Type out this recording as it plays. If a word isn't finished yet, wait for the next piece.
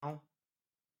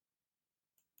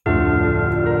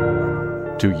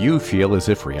Do you feel as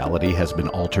if reality has been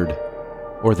altered?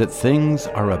 Or that things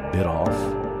are a bit off?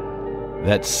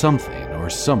 That something or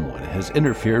someone has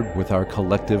interfered with our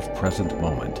collective present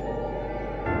moment?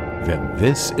 Then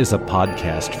this is a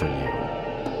podcast for you.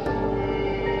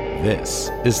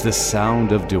 This is the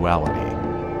sound of duality.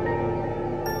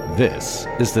 This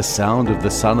is the sound of the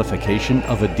sonification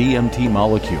of a DMT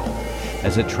molecule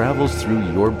as it travels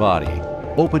through your body,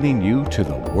 opening you to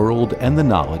the world and the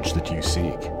knowledge that you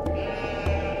seek.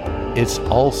 It's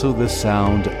also the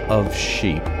sound of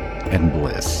sheep and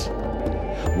bliss,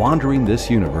 wandering this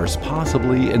universe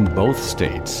possibly in both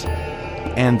states,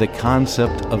 and the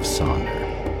concept of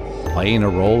Sonder, playing a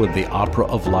role in the opera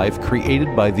of life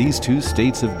created by these two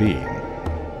states of being.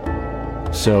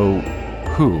 So,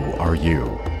 who are you?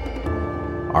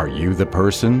 Are you the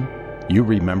person you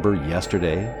remember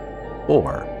yesterday?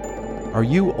 Or are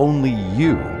you only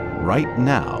you right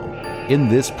now in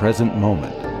this present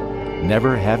moment,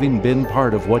 never having been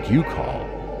part of what you call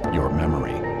your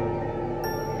memory?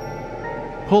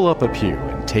 Pull up a pew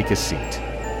and take a seat.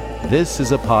 This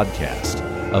is a podcast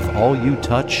of all you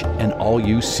touch and all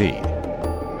you see.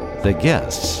 The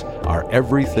guests are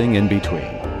everything in between.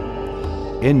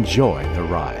 Enjoy the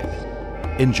ride.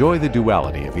 Enjoy the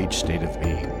duality of each state of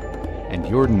being and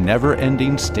your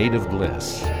never-ending state of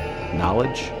bliss,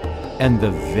 knowledge, and the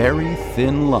very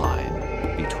thin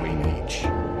line between each.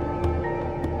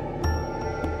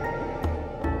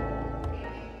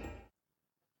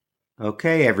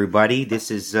 Okay, everybody, this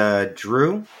is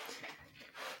Drew.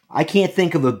 I can't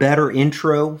think of a better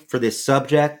intro for this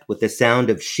subject with the sound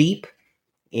of sheep,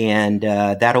 and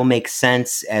that'll make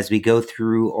sense as we go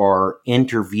through our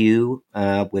interview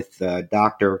with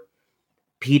Dr.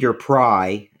 Peter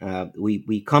Pry.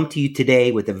 We come to you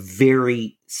today with a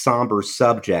very somber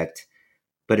subject,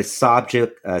 but a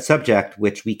subject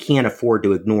which we can't afford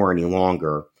to ignore any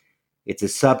longer. It's a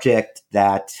subject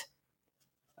that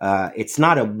it's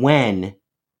not a when,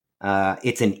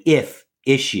 it's an if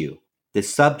issue. The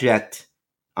subject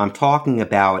I'm talking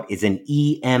about is an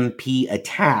EMP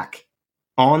attack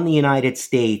on the United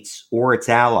States or its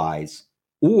allies,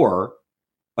 or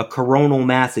a coronal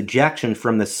mass ejection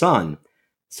from the sun,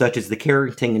 such as the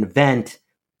Carrington event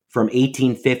from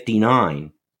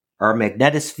 1859. Our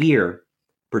magnetosphere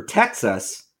protects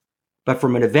us, but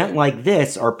from an event like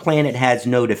this, our planet has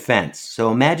no defense.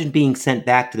 So imagine being sent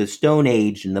back to the Stone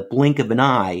Age in the blink of an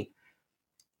eye.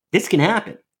 This can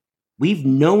happen. We've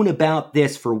known about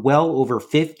this for well over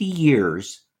 50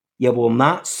 years, yet will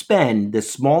not spend the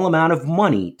small amount of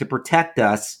money to protect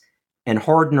us and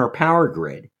harden our power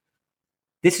grid.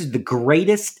 This is the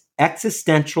greatest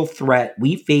existential threat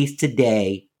we face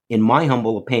today, in my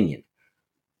humble opinion,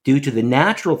 due to the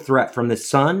natural threat from the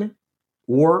sun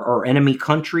or our enemy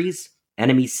countries,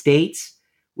 enemy states,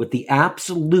 with the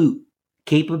absolute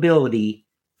capability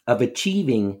of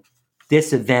achieving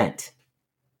this event.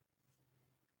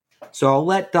 So I'll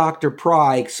let Dr.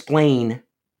 Pry explain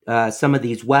some of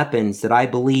these weapons that I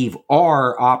believe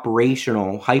are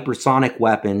operational hypersonic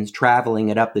weapons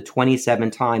traveling at up to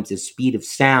 27 times the speed of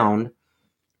sound,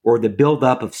 or the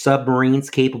buildup of submarines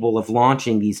capable of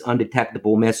launching these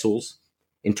undetectable missiles,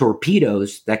 and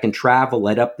torpedoes that can travel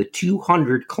at up to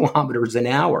 200 kilometers an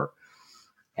hour.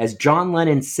 As John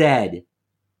Lennon said,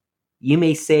 "You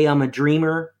may say I'm a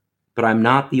dreamer, but I'm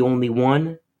not the only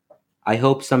one. I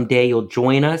hope someday you'll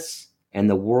join us and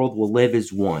the world will live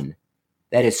as one."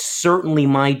 That is certainly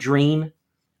my dream,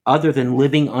 other than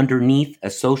living underneath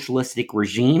a socialistic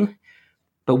regime.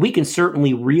 But we can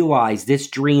certainly realize this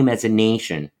dream as a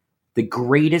nation, the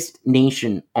greatest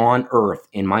nation on earth,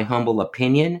 in my humble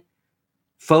opinion.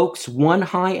 Folks, one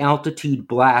high-altitude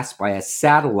blast by a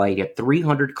satellite at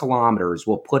 300 kilometers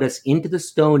will put us into the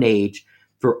Stone Age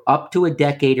for up to a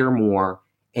decade or more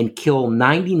and kill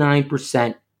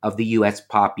 99% of the U.S.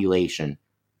 population.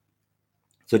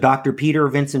 So Dr. Peter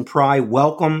Vincent Pry,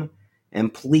 welcome,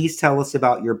 and please tell us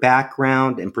about your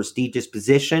background and prestigious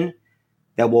position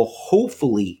that will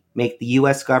hopefully make the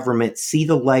U.S. government see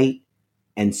the light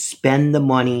and spend the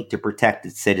money to protect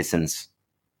its citizens.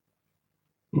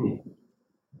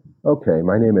 Okay,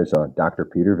 my name is Dr.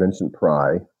 Peter Vincent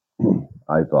Pry.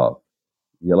 The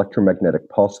electromagnetic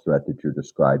pulse threat that you're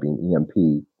describing,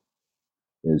 EMP,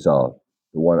 is the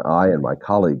one I and my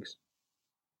colleagues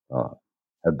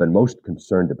have been most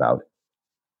concerned about.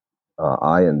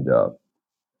 I and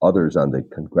others on the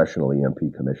Congressional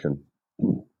EMP Commission,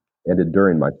 and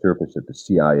during my service at the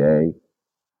CIA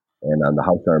and on the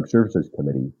House Armed Services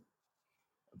Committee,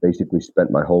 basically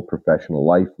spent my whole professional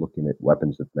life looking at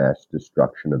weapons of mass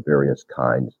destruction of various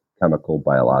kinds, chemical,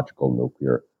 biological,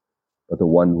 nuclear, But the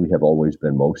one we have always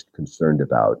been most concerned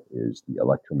about is the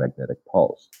electromagnetic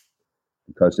pulse,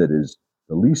 because it is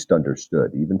the least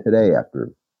understood. Even today,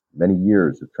 after many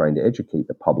years of trying to educate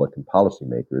the public and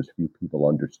policymakers, few people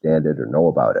understand it or know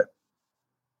about it,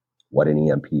 what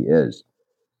an EMP is.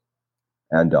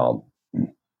 And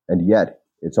yet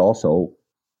it's also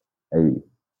a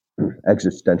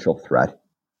existential threat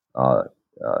that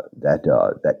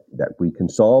we can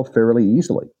solve fairly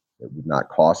easily. It would not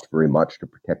cost very much to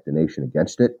protect the nation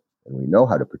against it, and we know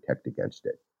how to protect against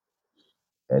it.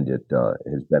 And it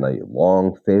has been a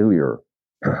long failure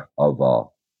of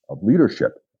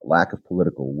leadership, lack of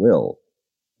political will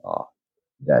uh,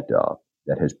 that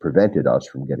has prevented us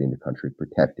from getting the country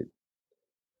protected.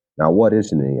 Now, what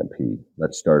is an EMP?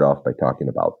 Let's start off by talking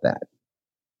about that.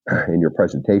 In your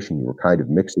presentation, you were kind of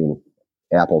mixing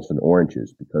apples and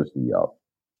oranges, because the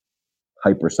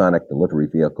hypersonic delivery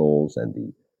vehicles and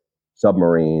the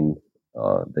submarine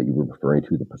that you were referring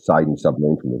to, the Poseidon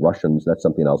submarine from the Russians, that's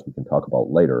something else we can talk about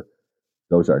later.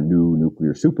 Those are new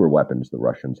nuclear super weapons the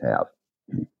Russians have.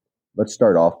 Let's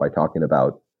start off by talking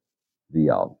about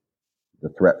the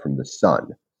threat from the sun.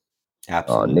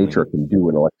 Absolutely. Nature can do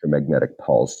an electromagnetic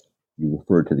pulse. You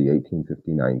referred to the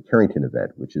 1859 Carrington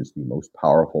event, which is the most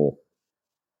powerful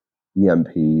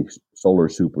EMP solar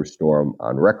superstorm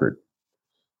on record.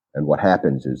 And what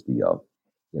happens is the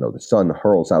sun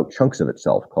hurls out chunks of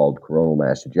itself called coronal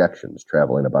mass ejections,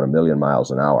 traveling about 1,000,000 miles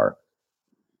an hour,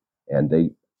 and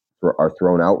they are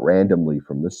thrown out randomly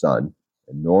from the sun.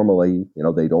 And normally,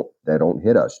 they don't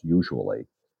hit us usually,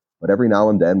 but every now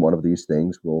and then one of these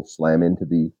things will slam into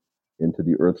the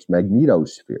Earth's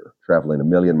magnetosphere, traveling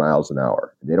 1,000,000 miles an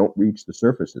hour. And they don't reach the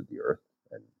surface of the Earth,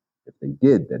 and if they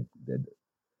did,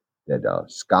 they'd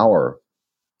scour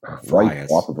right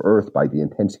off of Earth by the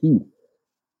intense heat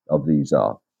of these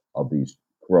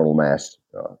coronal mass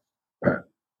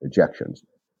ejections.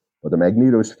 But the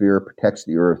magnetosphere protects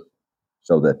the Earth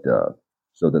so that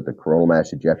the coronal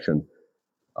mass ejection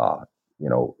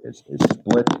is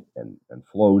split and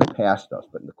flows past us.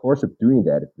 But in the course of doing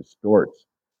that, it distorts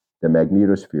the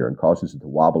magnetosphere and causes it to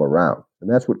wobble around. And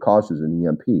that's what causes an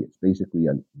EMP. It's basically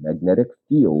a magnetic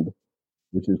field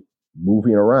which is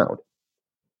moving around.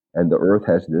 And the Earth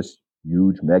has this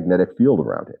huge magnetic field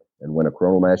around it. And when a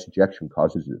coronal mass ejection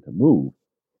causes it to move,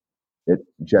 it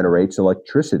generates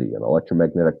electricity, an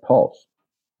electromagnetic pulse,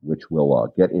 which will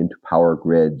get into power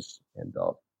grids and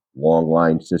long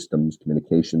line systems,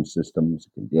 communication systems.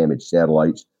 It can damage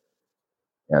satellites.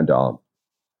 And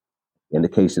in the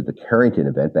case of the Carrington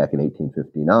event back in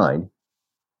 1859,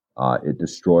 it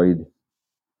destroyed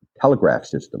telegraph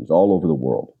systems all over the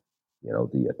world.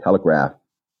 The telegraph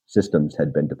systems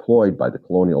had been deployed by the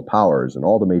colonial powers in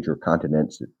all the major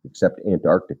continents except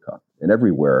Antarctica. And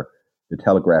everywhere, the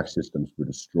telegraph systems were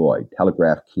destroyed.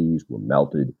 Telegraph keys were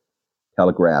melted.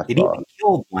 Telegraph It even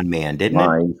killed one man, didn't it?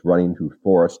 lines running through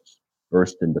forests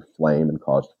burst into flame and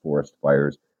caused forest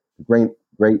fires. The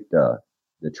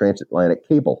transatlantic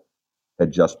cable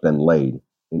had just been laid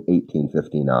in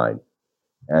 1859.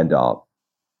 And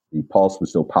the pulse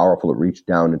was so powerful it reached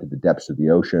down into the depths of the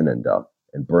ocean and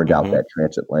burned out that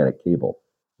transatlantic cable.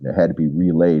 And it had to be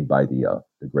relayed by the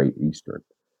Great Eastern.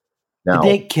 Now, did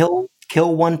they kill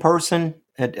one person?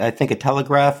 I think a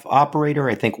telegraph operator.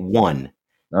 I think one.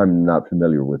 I'm not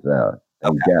familiar with that.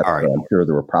 And death, all right. I'm sure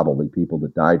there were probably people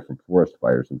that died from forest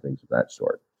fires and things of that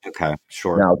sort. Okay,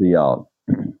 sure. Now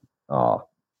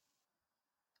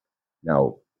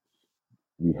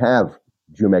we have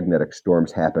geomagnetic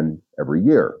storms happen every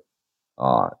year.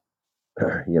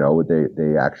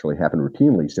 They actually happen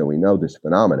routinely, so we know this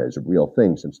phenomena is a real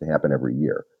thing since they happen every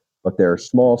year. But they're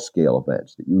small scale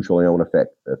events that usually don't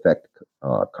affect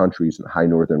countries in high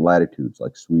northern latitudes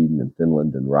like Sweden and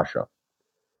Finland and Russia.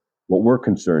 What we're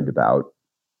concerned about,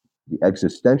 the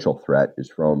existential threat, is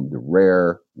from the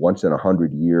rare once in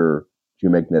 100-year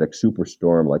geomagnetic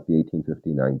superstorm like the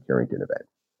 1859 Carrington event.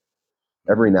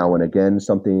 Every now and again,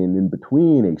 something in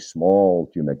between a small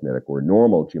geomagnetic or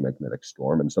normal geomagnetic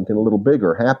storm and something a little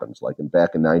bigger happens. Like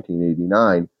back in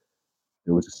 1989,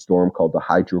 there was a storm called the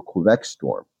Hydro-Quebec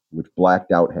storm, which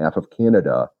blacked out half of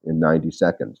Canada in 90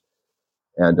 seconds.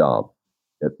 And now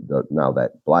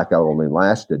that blackout only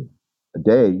lasted a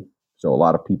day, so a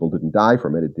lot of people didn't die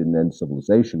from it. It didn't end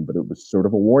civilization, but it was sort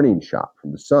of a warning shot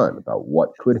from the sun about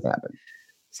what could happen.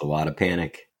 It's a lot of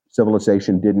panic.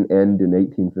 Civilization didn't end in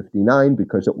 1859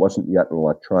 because it wasn't yet an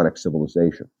electronic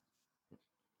civilization.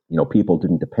 People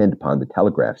didn't depend upon the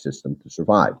telegraph system to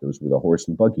survive. Those were the horse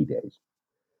and buggy days.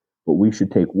 But we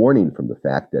should take warning from the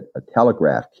fact that a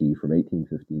telegraph key from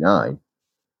 1859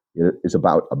 is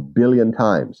about 1 billion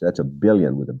times, that's a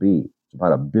billion with a B, It's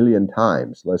about 1 billion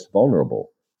times less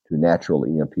vulnerable to natural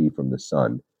EMP from the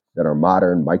sun than our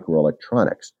modern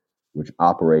microelectronics, which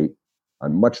operate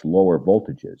on much lower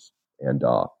voltages and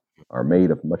are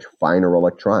made of much finer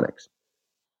electronics.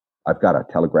 I've got a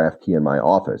telegraph key in my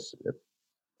office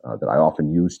that I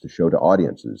often use to show to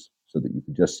audiences so that you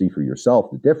can just see for yourself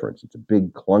the difference. It's a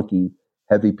big, clunky,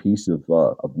 heavy piece of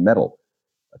metal,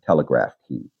 a telegraph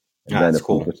key. And then That's if we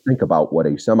cool. just think about what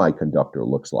a semiconductor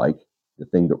looks like, the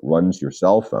thing that runs your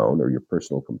cell phone or your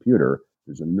personal computer,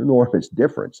 there's an enormous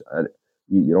difference.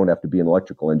 You don't have to be an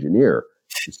electrical engineer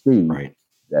to see Right.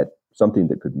 that something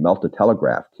that could melt a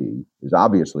telegraph key is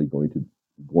obviously going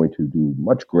to do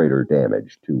much greater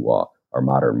damage to our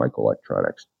modern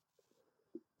microelectronics.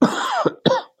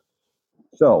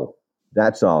 So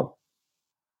that's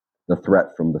the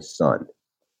threat from the sun,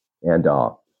 and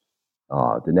the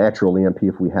natural EMP.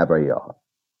 If we have a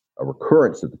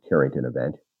recurrence of the Carrington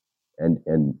event, and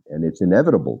it's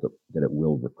inevitable that it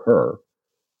will recur,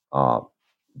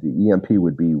 the EMP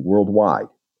would be worldwide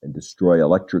and destroy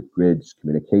electric grids,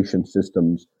 communication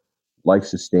systems,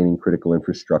 life-sustaining critical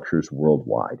infrastructures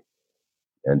worldwide.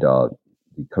 And the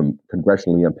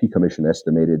Congressional EMP Commission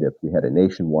estimated if we had a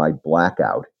nationwide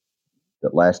blackout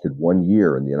that lasted 1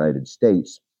 year in the United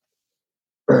States,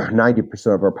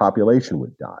 90% of our population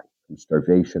would die from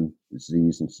starvation,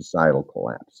 disease, and societal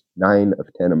collapse. 9 of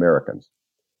 10 Americans.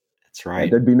 That's And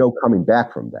right. there'd be no coming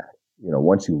back from that.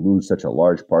 Once you lose such a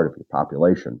large part of your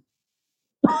population,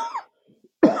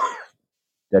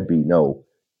 there'd be no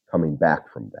coming back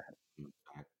from that.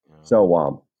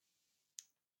 So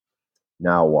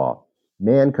now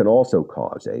man can also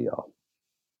cause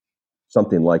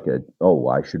something like I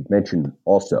should mention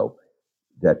also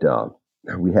that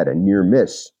we had a near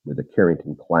miss with a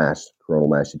Carrington class coronal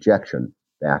mass ejection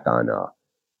back on a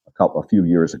few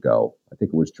years ago. I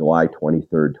think it was July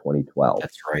 23rd, 2012.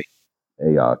 That's right.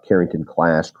 A Carrington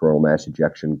class coronal mass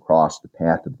ejection crossed the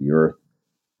path of the Earth,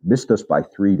 missed us by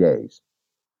 3 days.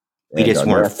 We And just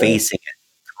weren't NASA facing it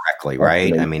correctly,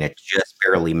 right? I estimates mean, it just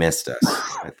barely missed us,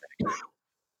 I think.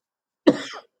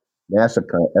 NASA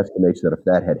estimates that if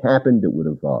that had happened, it would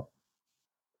have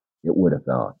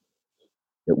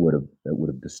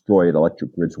destroyed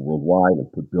electric grids worldwide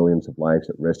and put billions of lives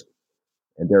at risk.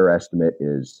 And their estimate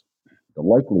is the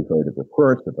likelihood of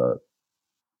recurrence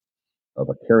of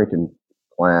a Carrington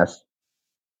class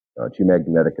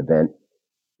geomagnetic event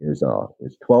is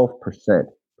 12%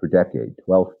 per decade,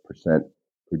 12%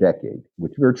 per decade,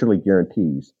 which virtually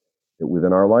guarantees that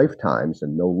within our lifetimes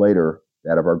and no later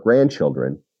that of our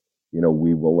grandchildren,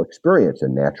 we will experience a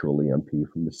natural EMP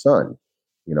from the sun,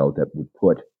 that would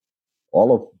put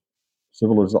all of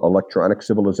electronic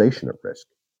civilization at risk.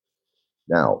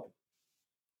 Now,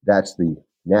 that's the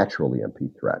natural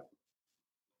EMP threat.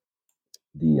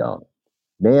 The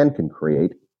man can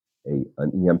create an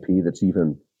EMP that's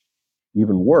even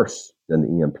worse than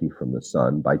the EMP from the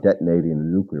sun by detonating a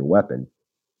nuclear weapon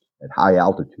at high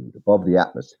altitude above the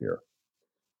atmosphere.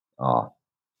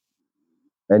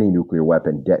 Any nuclear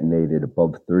weapon detonated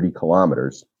above 30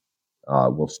 kilometers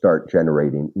will start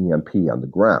generating EMP on the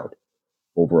ground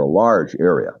over a large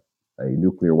area. A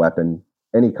nuclear weapon,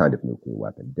 any kind of nuclear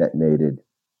weapon, detonated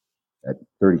at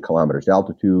 30 kilometers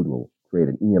altitude will create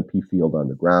an EMP field on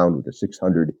the ground with a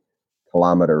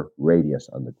 600-kilometer radius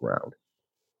on the ground.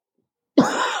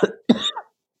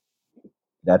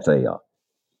 That's a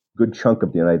good chunk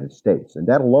of the United States, and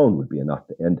that alone would be enough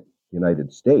to end the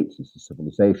United States as a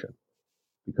civilization.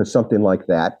 Because something like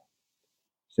that,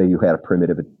 say you had a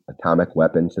primitive atomic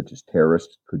weapon such as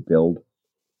terrorists could build,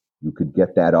 you could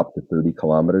get that up to 30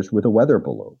 kilometers with a weather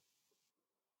balloon.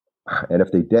 And if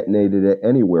they detonated it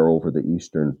anywhere over the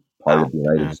eastern part of the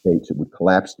United States, it would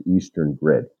collapse the eastern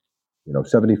grid.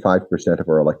 75% of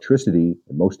our electricity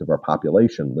and most of our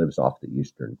population lives off the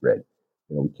eastern grid.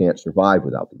 We can't survive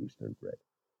without the eastern grid.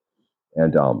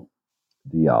 And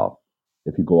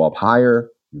if you go up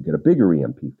higher, you get a bigger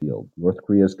EMP field. North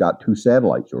Korea's got 2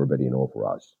 satellites orbiting over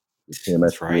us, the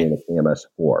KMS-3 and the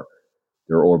KMS-4.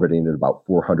 They're orbiting at about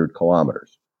 400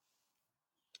 kilometers.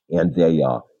 And they,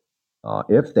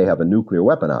 if they have a nuclear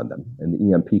weapon on them, and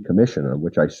the EMP Commission, on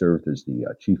which I served as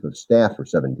the chief of staff for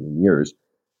 17 years,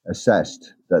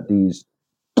 assessed that these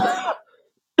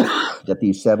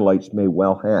satellites may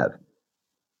well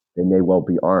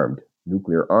be armed,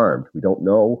 nuclear armed. We don't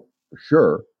know for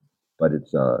sure, but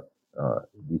it's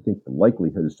we think the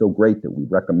likelihood is so great that we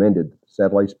recommended that the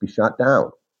satellites be shot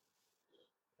down.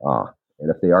 And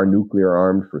if they are nuclear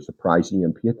armed for a surprise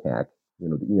EMP attack,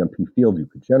 the EMP field you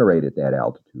could generate at that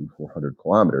altitude, 400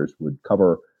 kilometers, would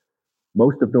cover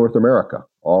most of North America,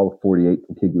 all 48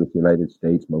 contiguous United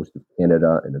States, most of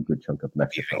Canada, and a good chunk of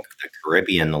Mexico. The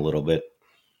Caribbean a little bit.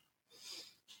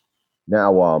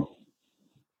 Now,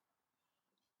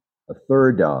 a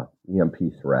third EMP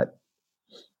threat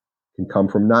can come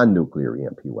from non-nuclear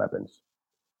EMP weapons.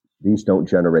 These don't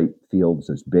generate fields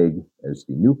as big as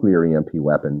the nuclear EMP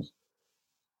weapons.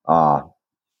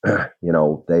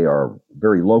 They are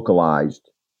very localized,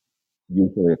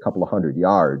 usually a couple of 100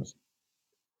 yards,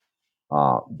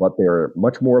 but they're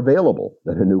much more available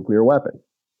than a nuclear weapon.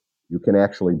 You can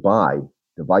actually buy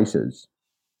devices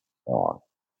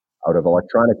out of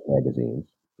electronic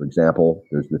magazines. For example,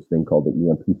 there's this thing called the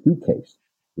EMP suitcase,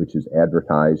 which is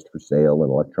advertised for sale in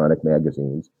electronic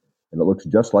magazines, and it looks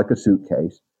just like a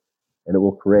suitcase, and it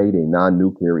will create a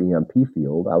non-nuclear EMP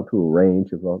field out to a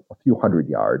range of a few 100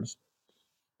 yards,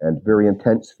 and very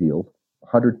intense field,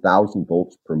 100,000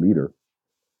 volts per meter,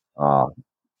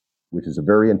 which is a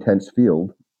very intense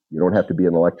field. You don't have to be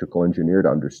an electrical engineer to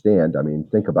understand. I mean,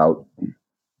 think about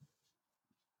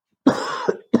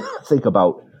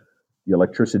the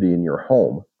electricity in your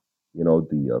home.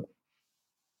 The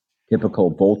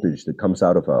typical voltage that comes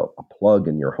out of a plug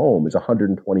in your home is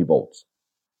 120 volts.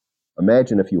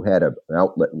 Imagine if you had an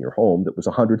outlet in your home that was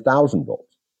 100,000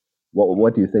 volts.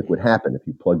 What do you think would happen if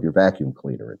you plugged your vacuum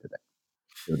cleaner into that?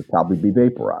 It would probably be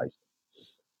vaporized.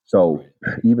 So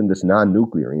even this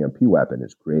non-nuclear EMP weapon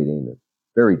is creating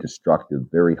very destructive,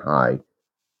 very high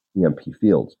EMP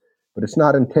fields. But it's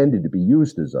not intended to be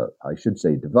used as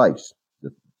device,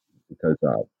 because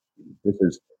this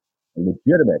is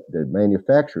legitimate. The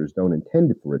manufacturers don't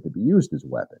intend for it to be used as a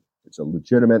weapon. It's a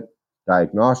legitimate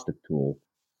diagnostic tool.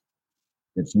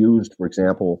 It's used, for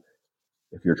example,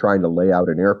 if you're trying to lay out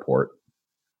an airport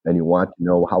and you want to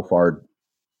know how far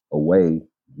away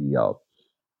the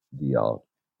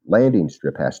landing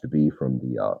strip has to be from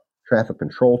the traffic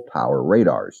control tower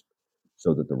radars,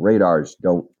 so that the radars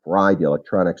don't fry the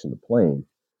electronics in the plane.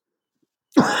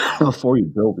 Before you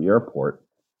build the airport,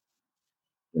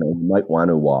 you might want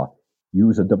to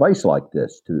use a device like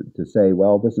this to say,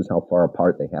 well, this is how far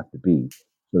apart they have to be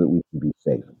so that we can be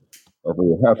safe. Or if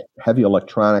we have heavy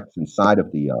electronics inside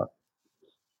of the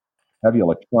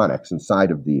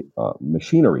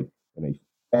machinery in a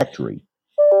factory,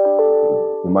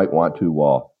 you might want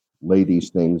to lay these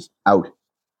things out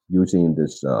using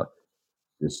this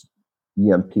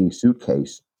EMP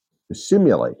suitcase to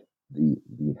simulate the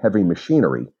heavy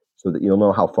machinery, so that you'll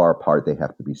know how far apart they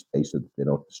have to be spaced so that they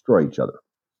don't destroy each other.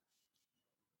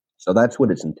 So that's what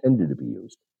it's intended to be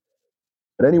used.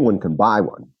 But anyone can buy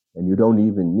one, and you don't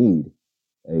even need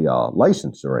a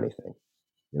license or anything.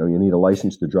 You need a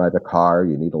license to drive a car,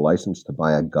 you need a license to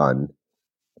buy a gun,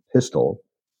 a pistol,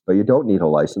 but you don't need a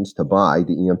license to buy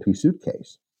the EMP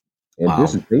suitcase. And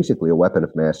This is basically a weapon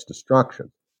of mass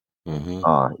destruction. Mm-hmm.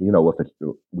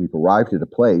 We've arrived at a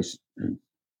place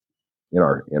in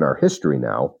our history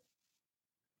now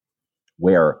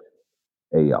where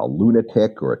a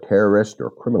lunatic or a terrorist or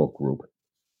a criminal group,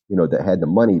 that had the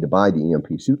money to buy the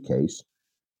EMP suitcase,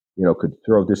 could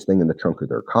throw this thing in the trunk of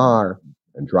their car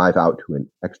and drive out to an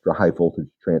extra high voltage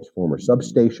transformer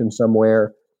substation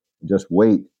somewhere and just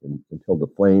wait until the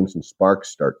flames and sparks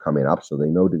start coming up, so they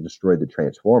know to destroy the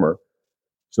transformer,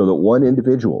 so that one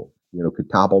individual, could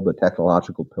topple the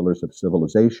technological pillars of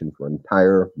civilization for an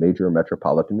entire major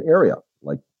metropolitan area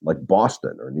like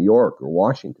Boston or New York or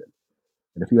Washington.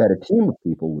 And if you had a team of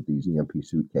people with these EMP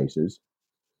suitcases,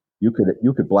 you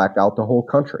could black out the whole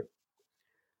country.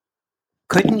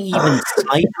 Couldn't even snipers,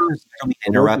 I don't mean to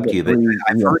interrupt you, but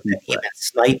I've heard that even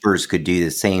snipers could do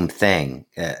the same thing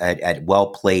at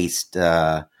well-placed,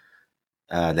 that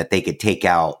they could take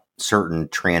out certain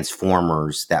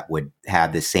transformers that would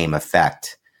have the same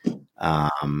effect.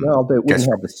 Well, they wouldn't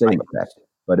have the same effect,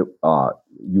 but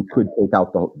you could take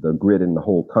out the grid in the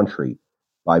whole country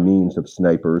by means of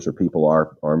snipers or people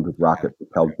armed with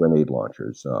rocket-propelled grenade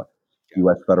launchers.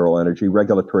 U.S. Federal Energy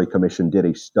Regulatory Commission did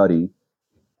a study,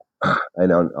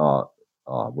 and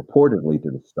reportedly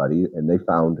did a study, and they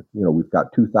found, we've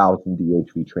got 2,000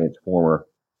 DHV transformer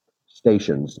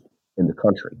stations in the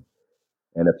country.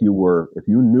 And if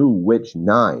you knew which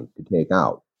 9 to take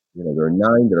out, there are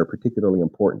 9 that are particularly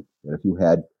important. And if you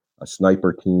had a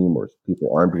sniper team or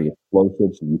people armed with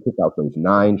explosives and you took out those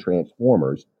 9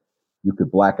 transformers, you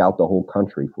could black out the whole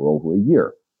country for over a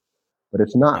year. But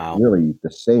it's not really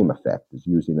the same effect as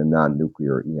using a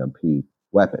non-nuclear EMP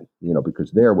weapon,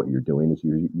 because there what you're doing is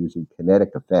you're using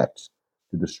kinetic effects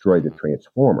to destroy the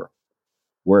transformer.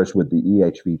 Whereas with the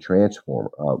EHV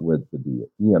transformer, with the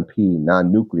EMP,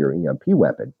 non-nuclear EMP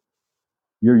weapon,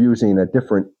 you're using a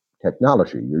different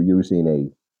technology. You're using a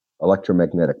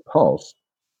electromagnetic pulse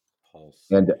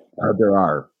And there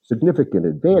are significant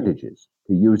advantages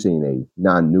to using a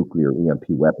non-nuclear EMP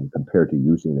weapon compared to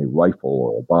using a rifle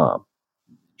or a bomb.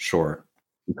 Sure.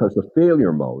 Because the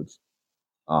failure modes,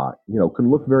 can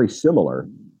look very similar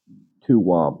to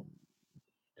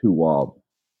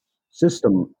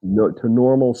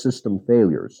normal system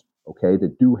failures. Okay,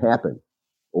 that do happen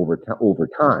over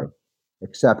time,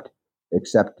 except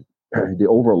the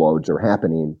overloads are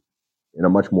happening in a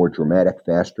much more dramatic,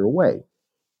 faster way.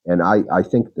 And I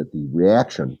think that the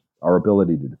reaction, our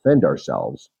ability to defend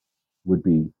ourselves, would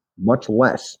be much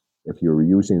less if you were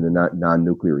using the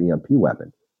non-nuclear EMP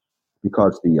weapon,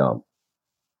 because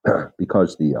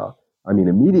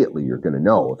immediately you're going to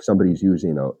know if somebody's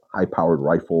using a high-powered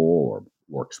rifle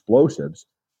or explosives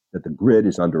that the grid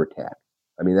is under attack.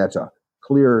 I mean, that's a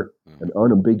clear and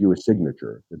unambiguous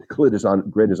signature that the grid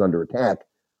is under attack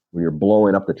when you're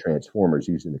blowing up the transformers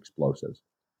using explosives.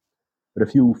 But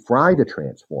if you fry the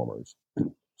transformers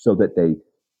so that they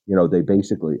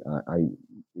basically,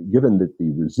 given that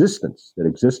the resistance that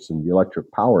exists in the electric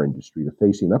power industry to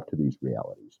facing up to these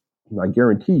realities, I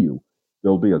guarantee you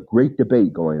there'll be a great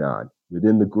debate going on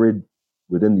within the grid,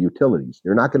 within the utilities.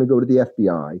 They're not going to go to the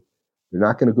FBI. They're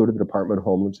not going to go to the Department of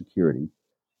Homeland Security.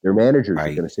 Their managers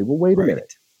are going to say, well, wait a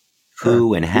minute.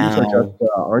 Who and how?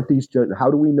 Aren't these just,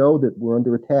 how do we know that we're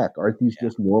under attack? Aren't these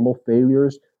just normal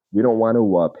failures? We don't want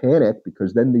to panic,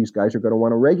 because then these guys are going to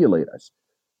want to regulate us.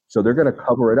 So they're going to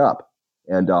cover it up.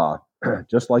 And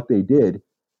just like they did,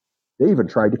 they even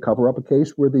tried to cover up a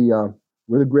case where the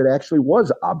grid actually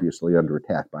was obviously under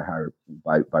attack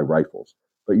by rifles.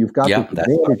 But you've got the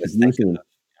advantage of using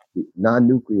the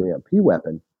non-nuclear EMP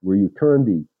weapon, where you turn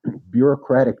the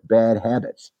bureaucratic bad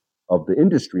habits of the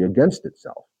industry against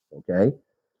itself. Okay,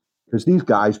 because these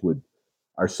guys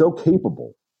are so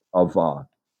capable of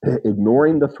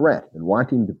ignoring the threat and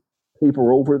wanting to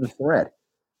paper over the threat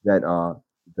that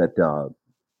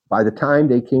by the time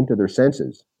they came to their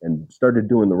senses and started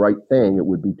doing the right thing, it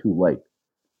would be too late.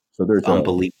 So there's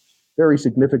very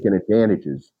significant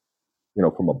advantages,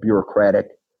 from a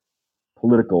bureaucratic,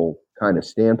 political kind of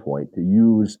standpoint, to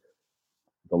use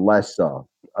the less a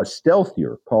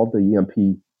stealthier, called the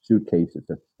EMP suitcase. It's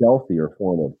a stealthier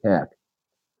form of attack.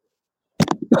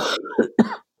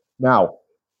 Now,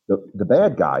 the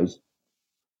bad guys,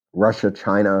 Russia,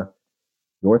 China,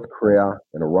 North Korea,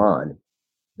 and Iran,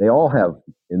 they all have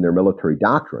in their military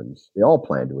doctrines, they all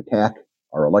plan to attack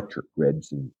our electric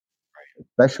grids, and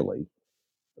especially,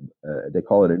 they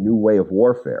call it a new way of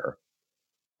warfare,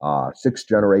 sixth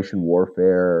generation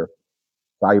warfare,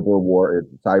 total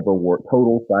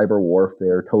cyber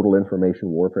warfare, total information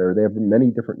warfare. They have many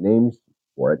different names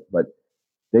for it, but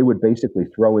they would basically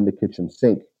throw in the kitchen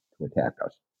sink to attack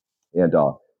us. And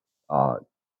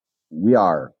we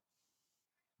are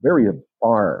very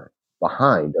far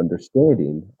behind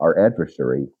understanding our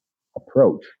adversary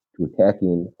approach to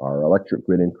attacking our electric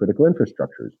grid and critical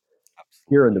infrastructures.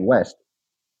 Here in the West,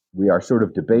 we are sort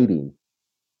of debating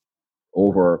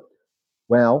over,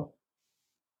 well,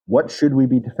 what should we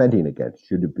be defending against?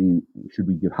 Should we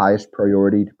give highest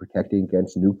priority to protecting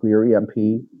against nuclear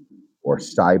EMP, or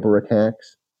cyber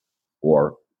attacks,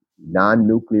 or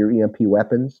non-nuclear EMP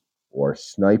weapons, or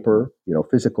sniper,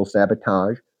 physical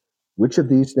sabotage? Which of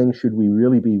these things should we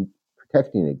really be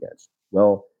protecting against?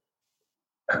 Well,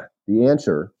 the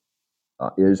answer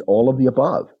is all of the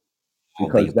above,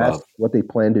 because that's what they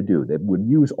plan to do. They would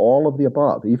use all of the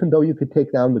above, even though you could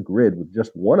take down the grid with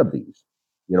just one of these,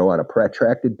 on a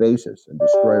protracted basis, and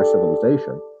destroy our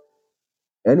civilization.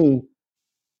 Any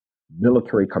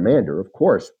military commander, of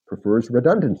course, prefers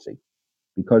redundancy,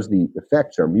 because the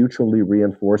effects are mutually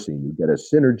reinforcing. You get a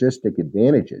synergistic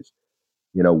advantages,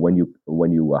 when you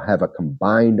have a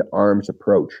combined arms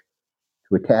approach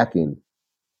to attacking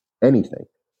anything.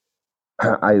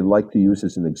 I like to use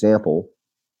as an example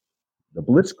the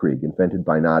Blitzkrieg invented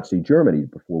by Nazi Germany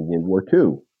before World War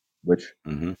II, which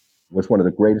was one of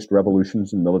the greatest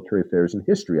revolutions in military affairs in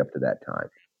history up to that time.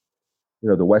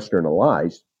 The Western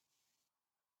Allies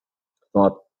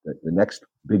thought that the next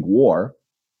big war,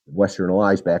 the Western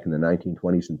Allies back in the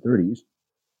 1920s and 30s,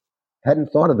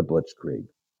 hadn't thought of the Blitzkrieg.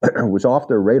 It was off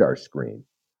their radar screen.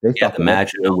 They thought the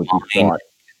next war would be fought.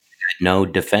 No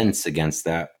defense against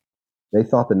that. They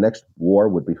thought the next war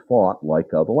would be fought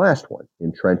like the last one,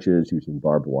 in trenches using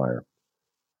barbed wire.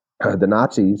 The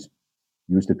Nazis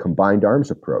used a combined arms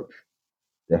approach.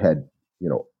 They had,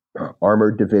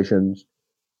 armored divisions.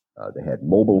 They had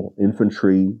mobile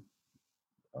infantry,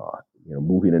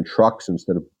 moving in trucks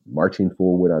instead of marching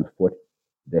forward on foot.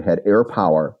 They had air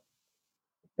power,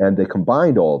 and they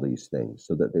combined all these things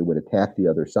so that they would attack the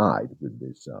other side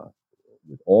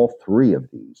with all three of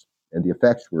these. And the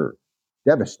effects were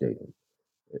devastating.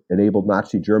 It enabled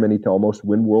Nazi Germany to almost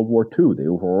win World War II. They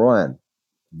overran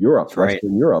Europe, That's right.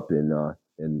 Western Europe,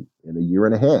 in a year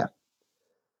and a half.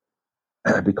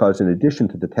 Because in addition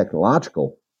to the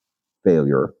technological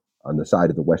failure on the side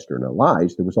of the Western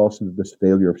Allies, there was also this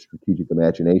failure of strategic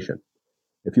imagination.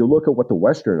 If you look at what the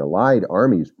Western Allied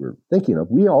armies were thinking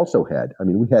of, we also had,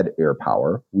 we had air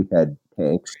power, we had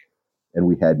tanks, and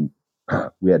we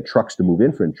had trucks to move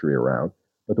infantry around.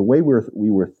 But the way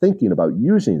we were thinking about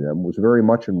using them was very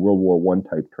much in World War I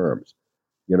type terms.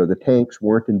 The tanks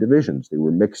weren't in divisions; they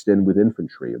were mixed in with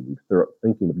infantry, and we were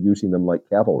thinking of using them like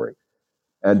cavalry.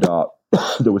 And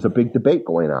there was a big debate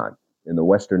going on in the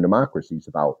Western democracies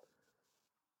about,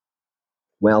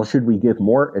 well, should we give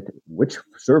which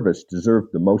service deserved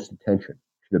the most attention?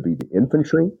 Should it be the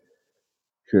infantry?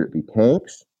 Should it be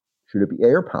tanks? Should it be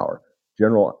air power?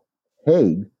 General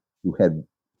Haig, who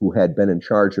had been in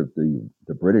charge of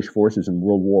the British forces in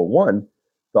World War I,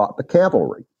 thought the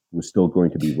cavalry was still going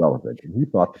to be relevant, and he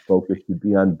thought the focus should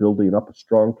be on building up a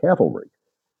strong cavalry.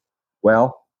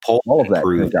 Well, all of that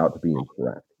turned out to be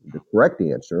incorrect. The correct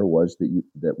answer was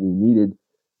that we needed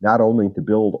not only to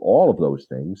build all of those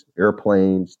things,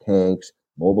 airplanes, tanks,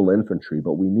 mobile infantry,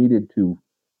 but we needed to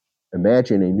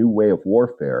imagine a new way of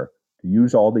warfare to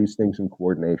use all these things in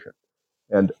coordination.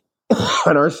 And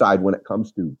on our side, when it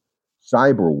comes to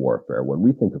cyber warfare, when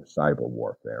we think of cyber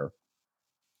warfare,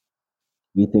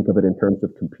 we think of it in terms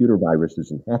of computer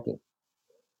viruses and hacking.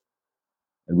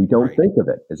 And we don't think of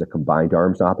it as a combined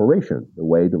arms operation, the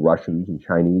way the Russians and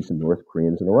Chinese and North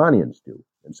Koreans and Iranians do.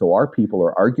 And so our people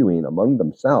are arguing among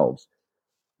themselves,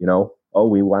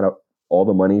 we want all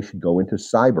the money should go into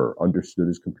cyber, understood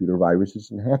as computer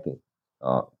viruses and hacking.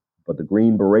 But the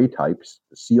Green Beret types,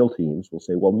 the SEAL teams, will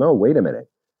say, well, no, wait a minute.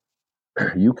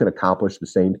 You can accomplish the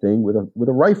same thing with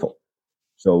a rifle.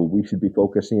 So we should be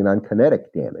focusing on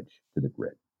kinetic damage to the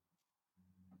grid.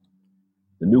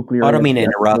 The nuclear. I don't mean to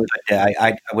interrupt, but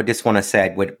I would just want to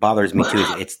say what bothers me too is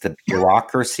it's the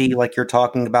bureaucracy, like you're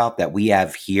talking about, that we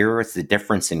have here. It's the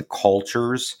difference in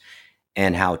cultures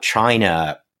and how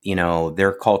China,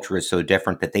 their culture is so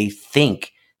different that they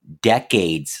think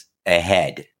decades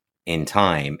ahead in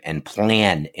time and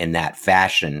plan in that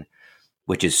fashion,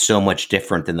 which is so much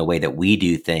different than the way that we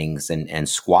do things and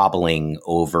squabbling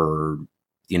over,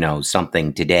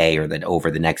 something today or that over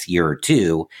the next year or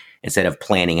two, instead of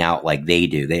planning out like they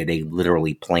do. They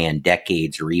literally plan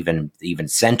decades or even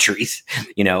centuries,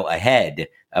 ahead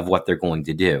of what they're going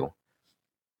to do.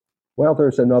 Well,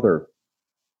 there's another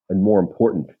and more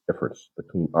important difference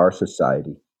between our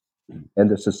society and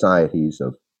the societies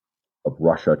of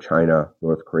Russia, China,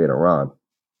 North Korea, and Iran.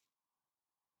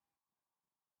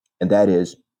 And that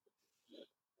is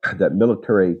that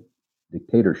military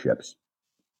dictatorships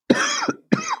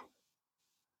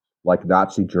like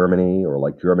Nazi Germany or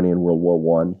like Germany in World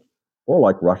War I or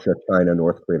like Russia, China,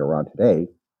 North Korea, and Iran today,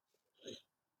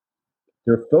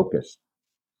 their focus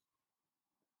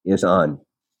is on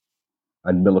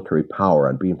military power,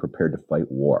 on being prepared to fight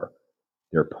war.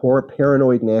 They're poor,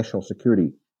 paranoid national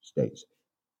security states,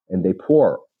 and they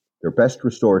pour their best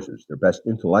resources, their best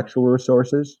intellectual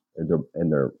resources, and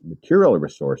their material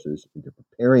resources into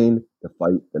preparing to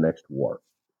fight the next war.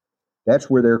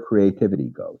 That's where their creativity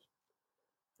goes.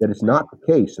 That is not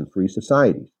the case in free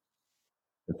societies.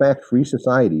 In fact, free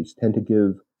societies tend to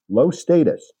give low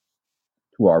status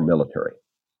to our military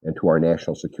and to our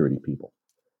national security people.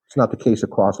 It's not the case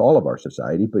across all of our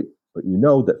society, but you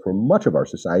know that for much of our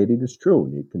society it is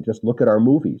true. You can just look at our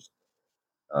movies,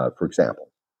 for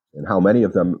example, and how many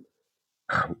of them,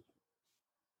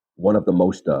 one of the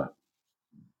most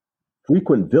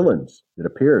frequent villains that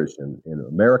appears in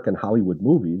American Hollywood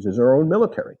movies is our own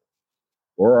military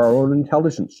or our own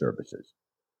intelligence services.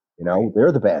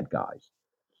 They're the bad guys.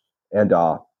 And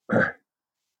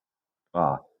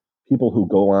people who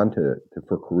go on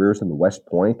for careers in the West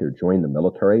Point or join the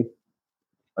military,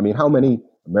 how many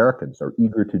Americans are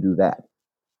eager to do that?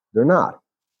 They're not.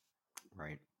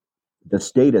 Right. The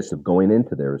status of going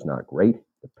into there is not great.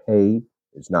 The pay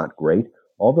is not great.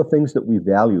 All the things that we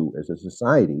value as a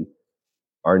society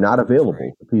are not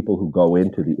available to people who go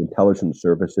into the intelligence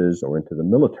services or into the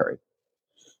military.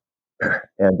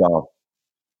 And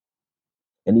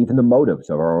even the motives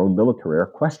of our own military are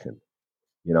questioned.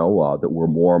 That we're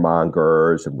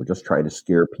warmongers and we're just trying to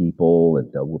scare people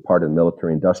and we're part of the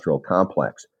military-industrial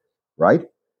complex, right?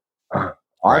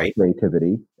 Our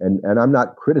creativity, and I'm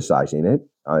not criticizing it,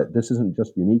 this isn't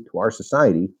just unique to our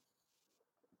society.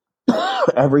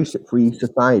 Every free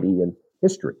society in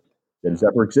history that has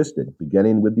ever existed,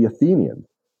 beginning with the Athenians,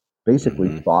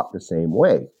 basically thought the same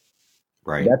way.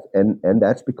 Right. And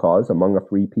that's because among a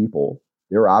free people,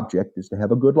 Their object is to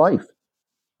have a good life.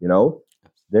 You know,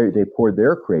 they poured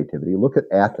their creativity. Look at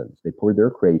Athens. They poured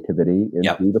their creativity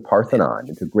into the Parthenon,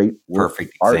 into great works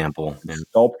Perfect of art, example. and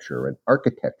sculpture and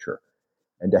architecture,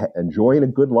 and enjoying a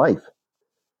good life.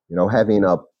 You know, having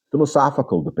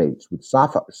philosophical debates with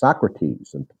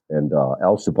Socrates and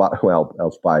Alcibiades. Well,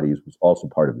 Alcibiades was also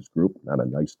part of his group. Not a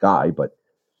nice guy, but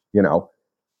you know.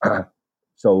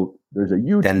 So there's a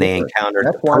huge. Then they encountered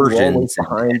That's the why we're always Persians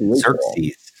behind the and eight ball.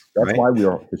 Xerxes. That's right? why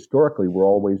we're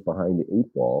always behind the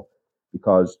eight ball,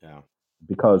 because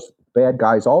bad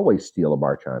guys always steal a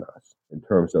march on us in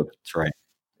terms of That's right.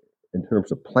 in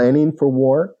terms of planning for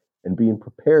war and being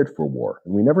prepared for war.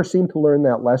 And we never seem to learn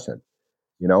that lesson.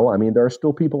 You know, I mean, there are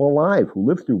still people alive who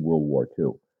lived through World War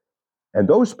II. And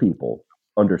those people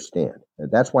understand. And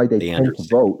that's why they tend to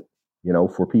vote, you know,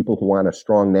 for people who want a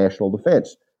strong national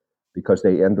defense, because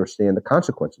they understand the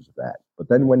consequences of that. But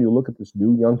then when you look at this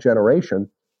new young generation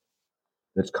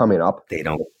that's coming up, they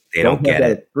don't have get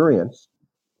that it. experience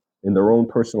in their own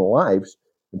personal lives.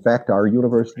 In fact, our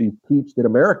universities teach that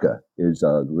America is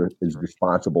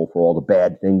responsible for all the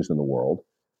bad things in the world,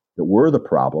 that we're the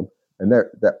problem. And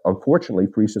that unfortunately,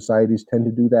 free societies tend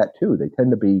to do that too. They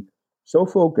tend to be so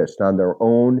focused on their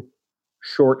own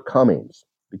shortcomings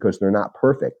because they're not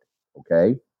perfect,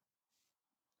 okay,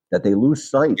 that they lose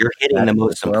sight. You're hitting the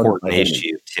most important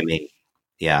issue to me.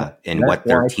 Yeah, and what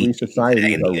they're teaching free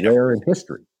societies today are rare in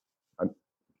history.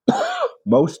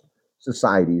 Most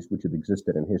societies which have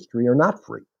existed in history are not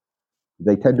free.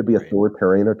 They tend to be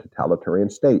authoritarian or totalitarian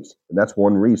states. And that's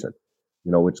one reason.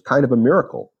 You know, it's kind of a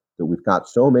miracle that we've got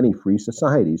so many free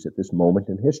societies at this moment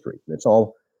in history. And it's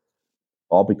all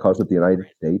because of the United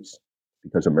States,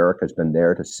 because America has been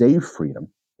there to save freedom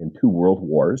in 2 world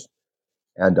wars,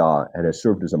 and has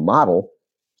served as a model,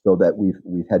 so that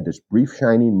we've had this brief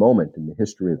shining moment in the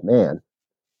history of man,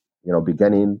 you know,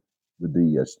 beginning with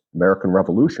the American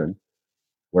Revolution,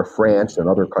 where France and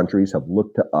other countries have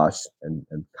looked to us and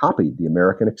copied the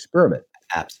American experiment.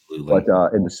 Absolutely.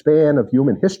 But in the span of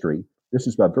human history, this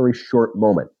is a very short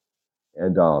moment.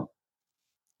 And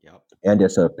and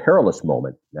it's a perilous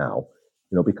moment now,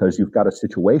 you know, because you've got a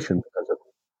situation because of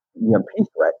the EMP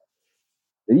threat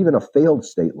that even a failed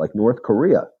state like North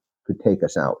Korea could take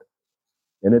us out.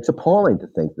 And it's appalling to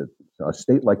think that a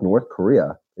state like North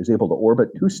Korea is able to orbit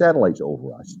 2 satellites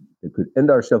over us. It could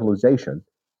end our civilization,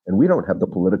 and we don't have the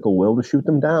political will to shoot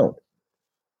them down.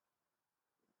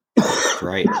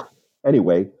 Right.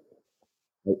 Anyway,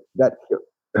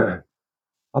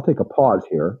 I'll take a pause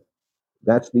here.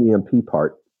 That's the EMP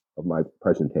part of my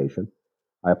presentation.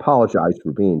 I apologize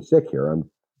for being sick here. I'm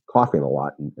coughing a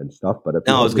lot and stuff. But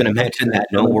no, I was going to mention that.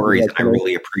 No worries. I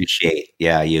really appreciate,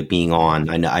 you being on.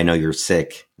 I know you're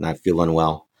sick, not feeling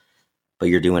well, but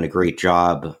you're doing a great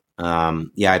job.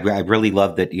 I really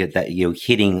love that you're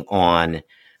hitting on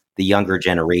the younger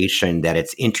generation. That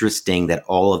it's interesting that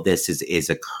all of this is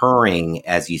occurring,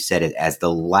 as you said it, as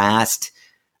the last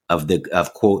of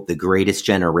quote the greatest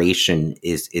generation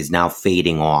is now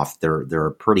fading off.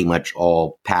 They're pretty much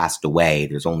all passed away.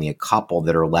 There's only a couple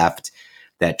that are left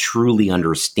that truly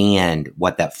understand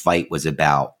what that fight was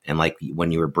about. And like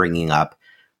when you were bringing up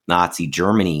Nazi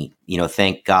Germany, you know,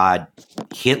 thank God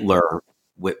Hitler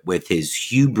with his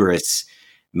hubris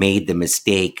made the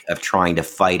mistake of trying to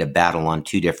fight a battle on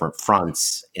 2 different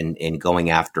fronts in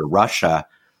going after Russia,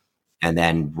 and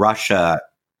then Russia,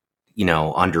 you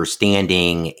know,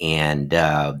 understanding and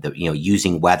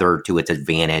using weather to its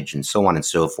advantage and so on and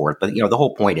so forth. But you know, the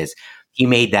whole point is he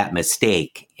made that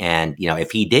mistake, and you know,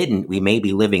 if he didn't, we may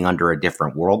be living under a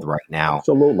different world right now.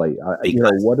 Absolutely. You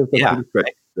know, what is the thing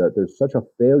that there's such a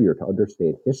failure to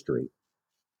understand history?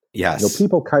 Yes. You know,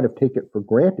 people kind of take it for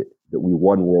granted that we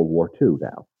won World War II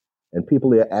now, and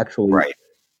people actually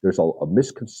there's a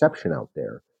misconception out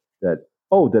there that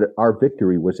that our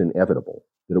victory was inevitable.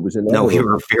 That it was inevitable. No, we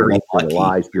were very lucky.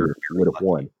 Lies would have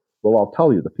won. Well, I'll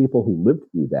tell you, the people who lived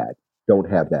through that don't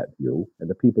have that view, and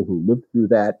the people who lived through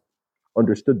that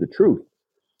understood the truth.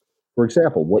 For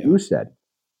example, what you said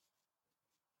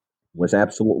was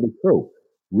absolutely true.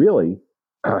 Really,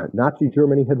 Nazi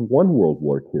Germany had won World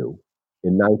War II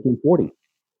in 1940.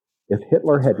 If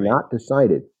Hitler had not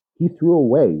decided, he threw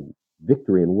away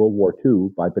victory in World War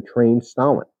II by betraying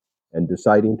Stalin and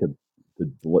deciding to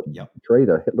betray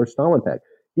the Hitler-Stalin pact.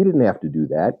 He didn't have to do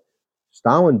that.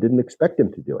 Stalin didn't expect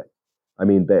him to do it. I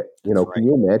mean, can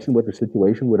you imagine what the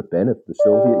situation would have been if the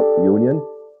Soviet Union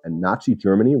and Nazi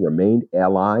Germany remained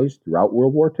allies throughout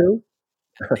World War II?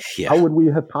 How would we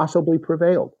have possibly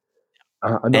prevailed?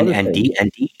 And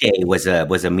D-Day was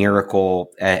a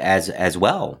miracle as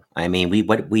well. I mean,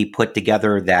 we put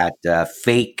together that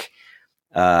fake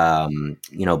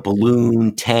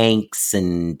balloon tanks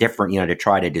and different, to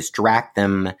try to distract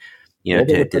them, Well,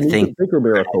 there was to an think even bigger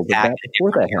miracle that attack got in a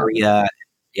before that different happened. area.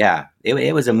 Yeah,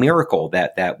 it was a miracle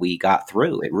that we got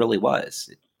through. It really was.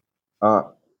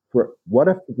 What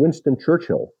if Winston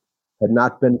Churchill had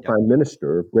not been Yep. Prime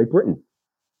Minister of Great Britain?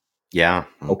 Yeah.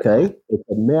 Oh, Okay, God. it's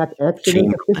a mad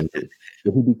accident of Chamberlain. history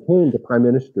that he became the Prime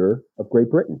Minister of Great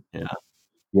Britain. Yeah.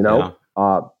 You Yeah.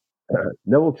 know,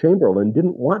 Neville Chamberlain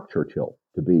didn't want Churchill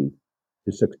to be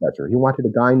his successor. He wanted a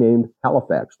guy named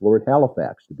Halifax, Lord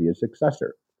Halifax, to be his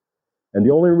successor. And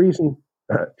the only reason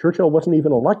Churchill wasn't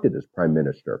even elected as prime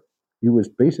minister, he was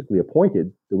basically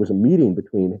appointed. There was a meeting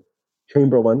between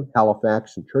Chamberlain,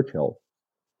 Halifax, and Churchill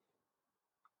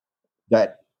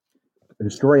that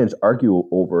historians argue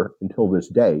over until this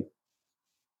day,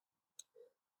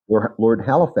 where Lord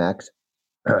Halifax,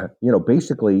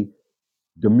 basically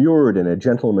demurred in a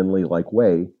gentlemanly like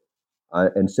way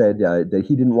and said that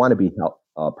he didn't want to be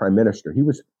prime minister. He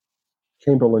was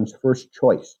Chamberlain's first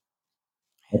choice.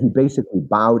 And he basically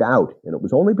bowed out. And it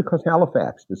was only because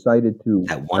Halifax decided to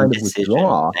That one kind of decision.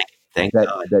 withdraw Thank that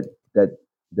God.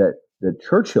 that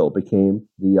Churchill became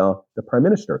the prime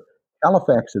minister.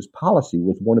 Halifax's policy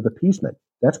was one of appeasement.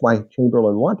 That's why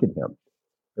Chamberlain wanted him.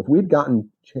 If we'd gotten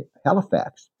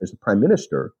Halifax as the prime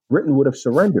minister, Britain would have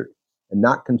surrendered and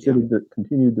not continued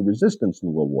the resistance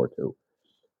in World War II.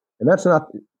 And that's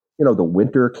not, the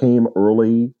winter came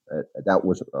early. That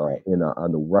was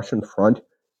on the Russian front.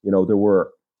 There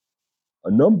were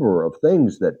a number of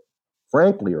things that,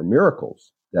 frankly, are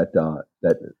miracles that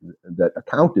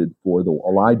accounted for the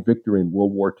Allied victory in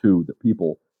World War II. That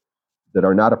people that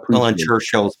are not Well, and appreciative.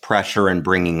 Churchill's pressure in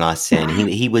bringing us in,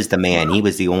 he was the man. He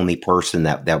was the only person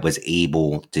that was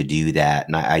able to do that.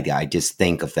 And I just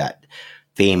think of that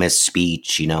famous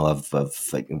speech, of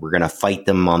we're going to fight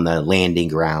them on the landing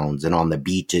grounds and on the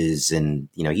beaches. And,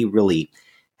 he really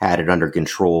had it under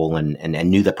control and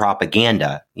knew the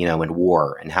propaganda, in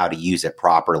war and how to use it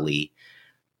properly.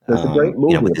 There's a great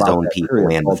movie with his about own that people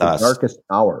period and called with The us. Darkest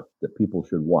Hour that people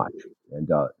should watch. And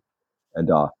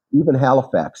even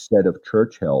Halifax said of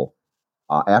Churchill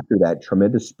after that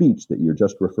tremendous speech that you're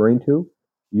just referring to,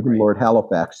 even Lord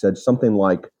Halifax said something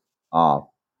like,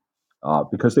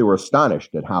 because they were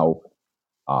astonished at how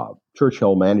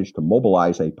Churchill managed to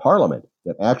mobilize a parliament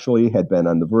that actually had been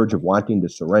on the verge of wanting to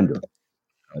surrender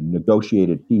a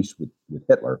negotiated peace with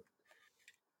Hitler.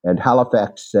 And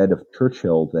Halifax said of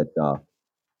Churchill that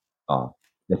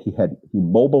he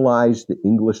mobilized the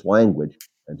English language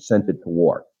and sent it to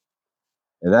war.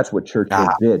 And that's what Churchill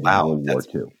did in World War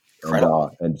II. Incredible.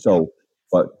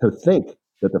 But to think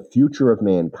that the future of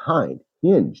mankind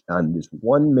hinged on this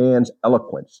one man's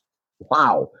eloquence,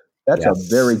 wow, that's a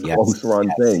very close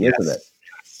run thing, isn't it?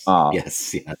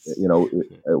 Yes. It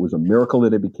was a miracle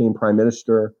that he became prime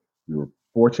minister. We were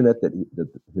fortunate that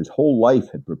his whole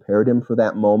life had prepared him for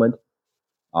that moment.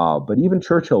 But even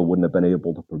Churchill wouldn't have been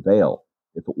able to prevail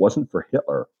if it wasn't for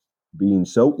Hitler being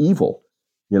so evil,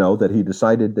 that he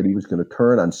decided that he was going to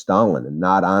turn on Stalin and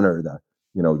not honor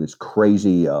this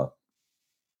crazy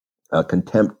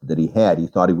contempt that he had. He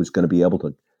thought he was going to be able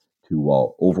to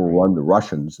overrun the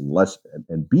Russians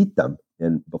and beat them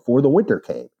before the winter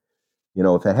came.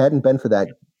 If it hadn't been for that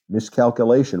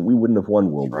miscalculation, we wouldn't have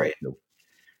won World War II.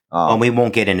 Well, we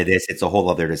won't get into this. It's a whole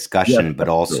other discussion, but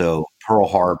also Pearl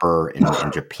Harbor in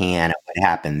Japan, what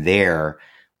happened there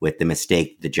with the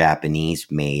mistake the Japanese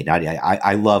made.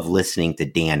 I love listening to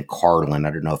Dan Carlin.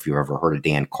 I don't know if you've ever heard of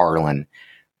Dan Carlin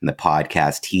and the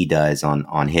podcast he does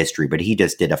on history, but he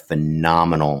just did a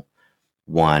phenomenal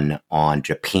one on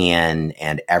Japan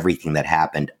and everything that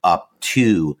happened up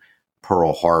to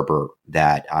Pearl Harbor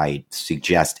that I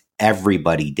suggest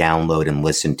everybody download and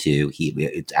listen to.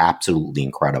 It's absolutely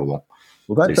incredible.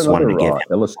 Well, that's another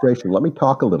illustration. Let me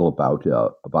talk a little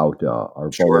about our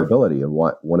vulnerability and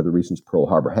one of the reasons Pearl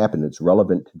Harbor happened. It's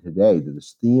relevant to today, to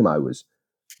this theme I was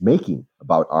making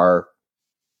about our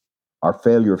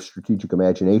failure of strategic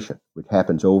imagination, which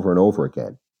happens over and over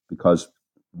again because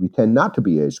we tend not to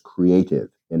be as creative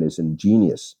and as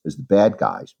ingenious as the bad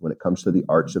guys when it comes to the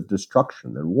arts of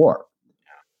destruction and war.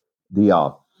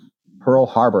 The Pearl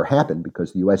Harbor happened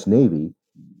because the U.S. Navy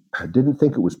didn't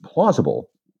think it was plausible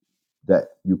that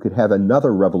you could have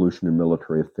another revolution in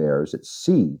military affairs at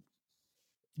sea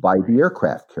by the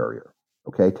aircraft carrier.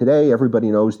 Okay, today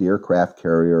everybody knows the aircraft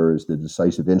carrier is the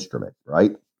decisive instrument,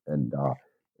 right? And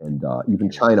even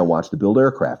China wants to build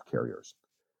aircraft carriers.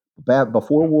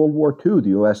 Before World War II, the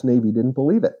U.S. Navy didn't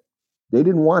believe it. They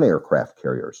didn't want aircraft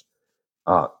carriers.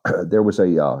 There was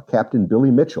a Captain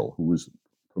Billy Mitchell who was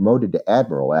promoted to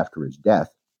admiral after his death,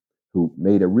 who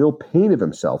made a real pain of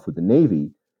himself with the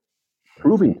Navy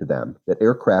proving to them that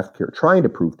trying to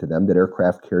prove to them that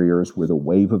aircraft carriers were the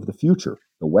wave of the future,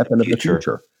 the weapon of the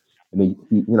future. And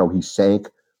he sank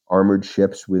armored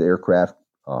ships with aircraft,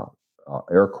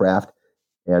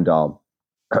 and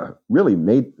really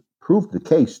proved the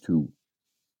case to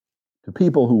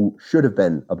people who should have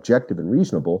been objective and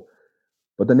reasonable,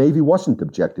 but the Navy wasn't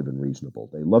objective and reasonable.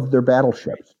 They loved their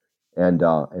battleships, and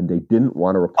they didn't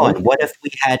want to replace. And what if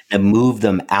we had to move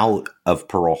them out of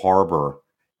Pearl Harbor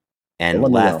and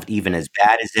left, even as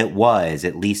bad as it was?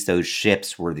 At least those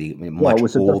ships were the much it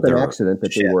was just an accident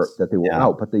that they were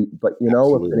out. But if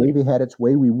the Navy had its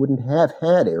way, we wouldn't have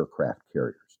had aircraft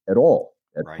carriers at all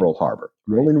at Pearl Harbor.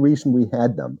 The only reason we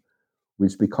had them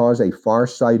was because a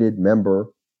far-sighted member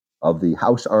of the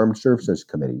House Armed Services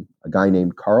Committee, a guy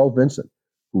named Carl Vincent,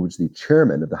 who was the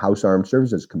chairman of the House Armed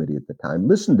Services Committee at the time,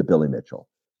 listened to Billy Mitchell.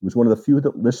 He was one of the few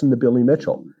that listened to Billy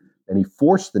Mitchell, and he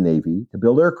forced the Navy to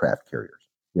build aircraft carriers.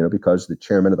 Because the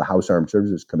chairman of the House Armed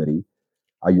Services Committee,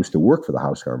 I used to work for the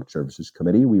House Armed Services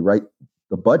Committee. We write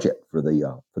the budget for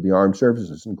the armed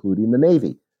services, including the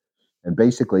Navy. And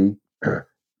basically,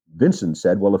 Vincent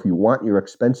said, well, if you want your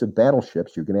expensive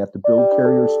battleships, you're going to have to build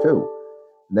carriers too.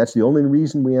 And that's the only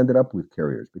reason we ended up with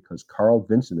carriers, because Carl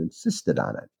Vincent insisted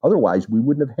on it. Otherwise, we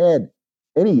wouldn't have had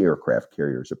any aircraft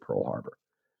carriers at Pearl Harbor.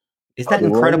 Is that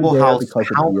incredible how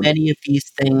many of these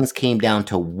things came down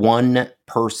to one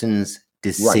person's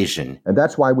decision? Right. And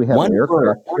that's why we have an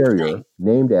aircraft carrier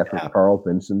named after Carl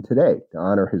Vincent today, to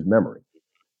honor his memory.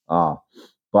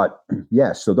 But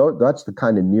yes, so that's the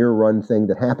kind of near-run thing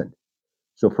that happened.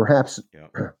 So perhaps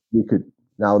we could,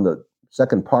 now in the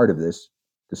second part of this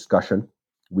discussion,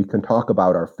 we can talk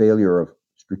about our failure of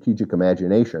strategic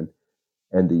imagination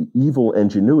and the evil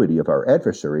ingenuity of our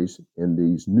adversaries in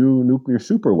these new nuclear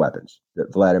superweapons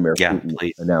that Vladimir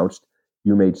Putin announced.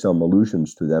 You made some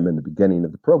allusions to them in the beginning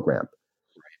of the program.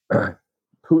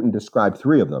 Putin described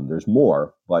 3 of them. There's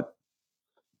more, but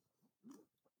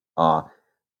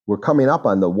we're coming up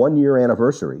on the 1-year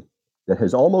anniversary that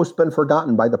has almost been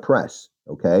forgotten by the press,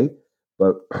 okay?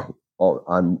 But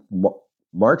on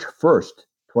March 1st,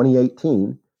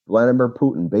 2018, Vladimir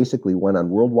Putin basically went on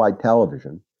worldwide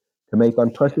television to make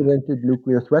unprecedented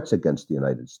nuclear threats against the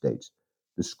United States.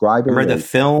 Describing remember the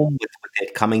film with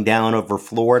it coming down over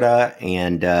Florida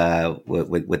and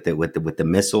with the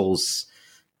missiles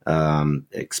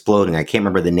exploding. I can't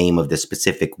remember the name of the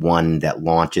specific one that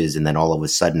launches, and then all of a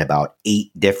sudden about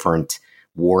 8 different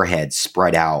warheads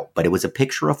spread out. But it was a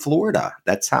picture of Florida.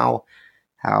 That's how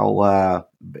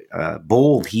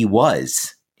bold he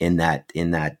was in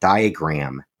that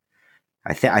diagram.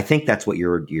 I think that's what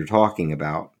you're talking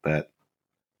about, but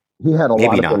he had a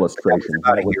lot of illustrations.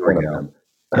 About a year ago.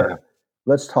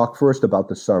 Let's talk first about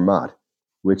the Sarmat,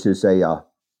 which is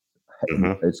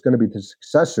it's going to be the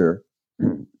successor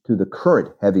to the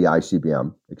current heavy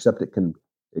ICBM, except it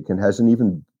has an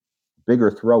even bigger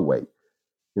throw weight.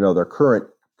 Their current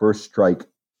first strike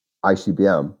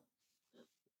ICBM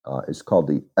is called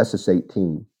the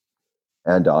SS-18,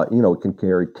 and it can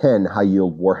carry 10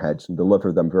 high-yield warheads and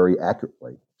deliver them very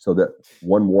accurately, so that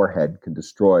one warhead can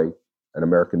destroy an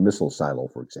American missile silo,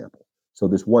 for example. So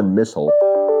this one missile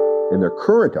in their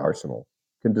current arsenal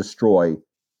can destroy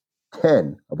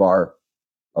 10 of our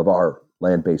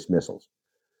land-based missiles.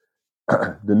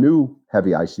 The new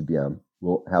heavy ICBM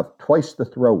will have twice the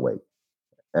throw weight,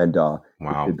 and it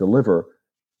can deliver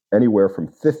anywhere from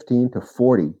 15 to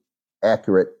 40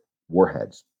 accurate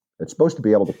warheads. It's supposed to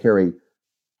be able to carry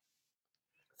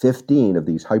 15 of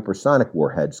these hypersonic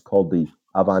warheads called the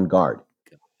Avant-Garde.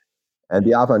 And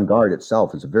the Avant-Garde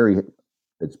itself is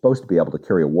it's supposed to be able to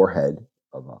carry a warhead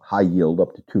of a high yield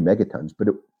up to 2 megatons, but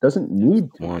it doesn't need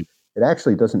to. It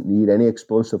actually doesn't need any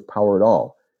explosive power at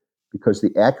all, because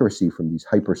the accuracy from these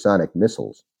hypersonic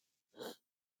missiles,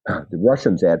 the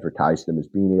Russians advertise them as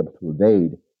being able to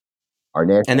evade our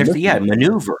national. And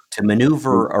there's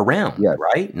maneuver around,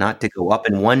 right? Not to go up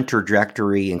in one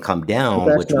trajectory and come down,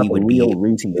 but which we would be. That's not the real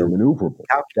reason they're maneuverable.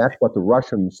 That's what the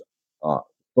Russians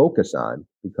focus on,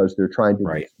 because they're trying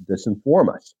to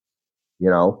disinform us.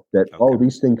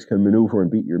 These things can maneuver and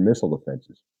beat your missile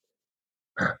defenses.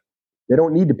 They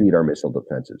don't need to beat our missile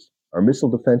defenses. Our missile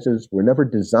defenses were never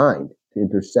designed to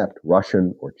intercept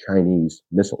Russian or Chinese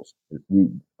missiles.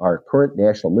 Our current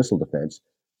national missile defense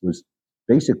was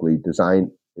basically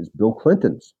designed as Bill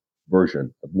Clinton's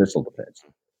version of missile defense.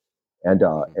 And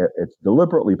it's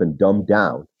deliberately been dumbed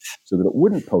down so that it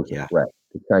wouldn't pose a threat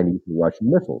to Chinese and Russian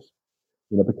missiles.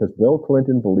 Because Bill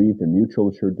Clinton believed in mutual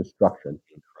assured destruction,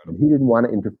 and he didn't want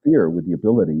to interfere with the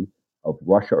ability of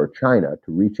Russia or China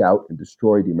to reach out and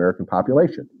destroy the American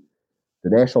population.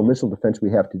 The national missile defense we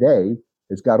have today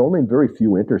It's got only very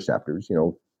few interceptors,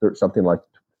 something like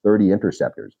 30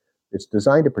 interceptors. It's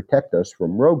designed to protect us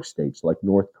from rogue states like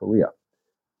North Korea.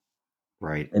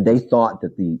 Right. And they thought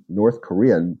that the North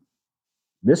Korean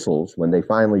missiles, when they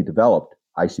finally developed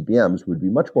ICBMs, would be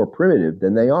much more primitive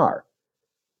than they are.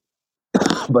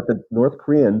 But the North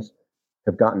Koreans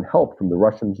have gotten help from the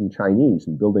Russians and Chinese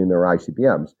in building their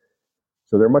ICBMs.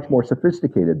 So they're much more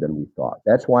sophisticated than we thought.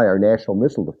 That's why our national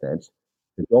missile defense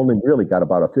has only really got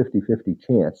about a 50-50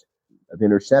 chance of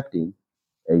intercepting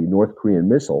a North Korean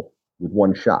missile with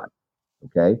one shot.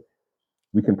 Okay?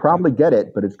 We can probably get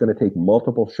it, but it's going to take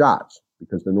multiple shots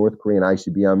because the North Korean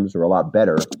ICBMs are a lot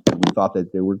better than we thought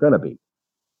that they were going to be.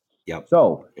 Yep.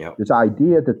 So Yep. this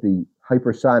idea that the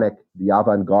hypersonic, the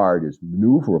avant-garde, is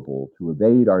maneuverable to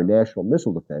evade our national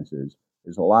missile defenses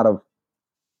is a lot of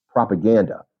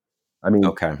propaganda. I mean,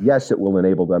 Okay. Yes, it will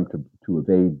enable them to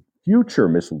evade future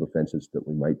missile defenses that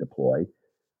we might deploy,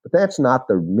 but that's not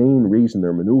the main reason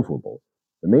they're maneuverable.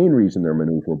 The main reason they're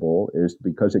maneuverable is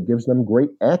because it gives them great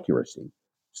accuracy,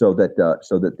 so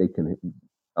that they can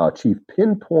achieve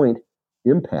pinpoint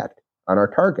impact on our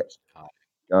targets.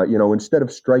 Instead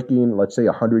of striking, let's say,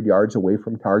 100 yards away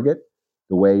from target,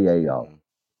 the way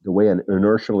an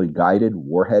inertially guided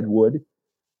warhead would,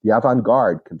 the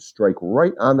avant-garde can strike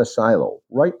right on the silo,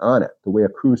 right on it, the way a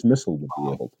cruise missile would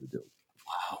be able to do.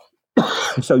 Wow.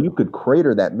 So you could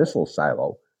crater that missile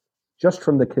silo just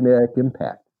from the kinetic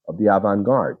impact of the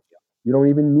avant-garde. You don't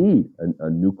even need a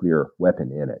nuclear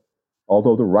weapon in it.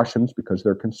 Although the Russians, because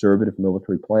they're conservative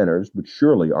military planners, would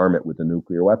surely arm it with a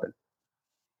nuclear weapon.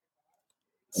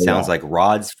 Sounds like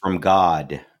rods from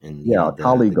God. And a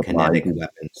colleague of mine did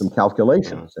weapons. some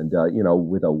calculations, and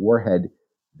with a warhead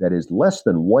that is less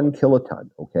than 1 kiloton,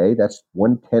 okay, that's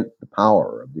 1/10 the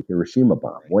power of the Hiroshima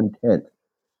bomb, 1/10.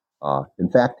 In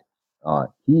fact,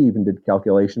 he even did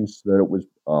calculations that it was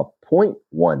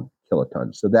 0.1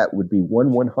 kilotons, so that would be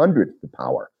 1/100th the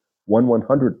power,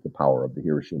 1/100th the power of the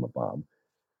Hiroshima bomb.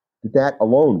 That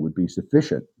alone would be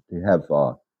sufficient to have,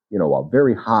 a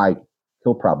very high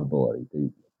kill probability,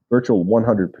 the virtual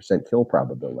 100% kill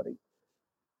probability.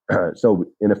 So,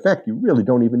 in effect, you really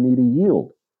don't even need a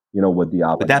yield, with the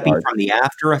avant-garde. Would that be from the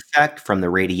after effect, from the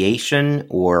radiation,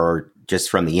 or just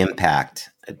from the impact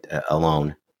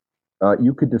alone?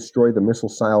 You could destroy the missile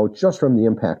silo just from the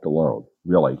impact alone,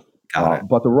 really.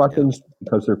 But the Russians,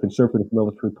 because they're conservative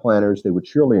military planners, they would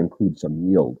surely include some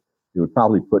yield. They would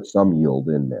probably put some yield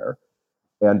in there.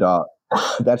 And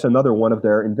that's another one of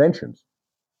their inventions.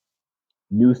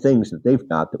 New things that they've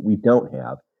got that we don't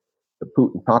have, that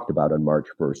Putin talked about on March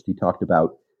 1st. He talked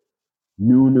about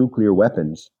new nuclear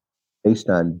weapons based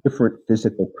on different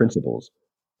physical principles.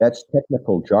 That's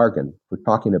technical jargon for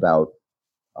talking about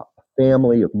a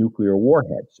family of nuclear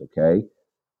warheads, okay,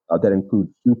 that include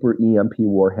super EMP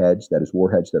warheads, that is,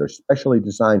 warheads that are specially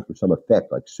designed for some effect,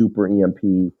 like super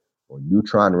EMP or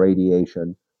neutron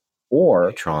radiation,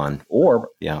 or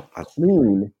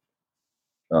clean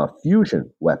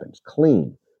fusion weapons,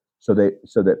 clean, so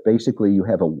that basically you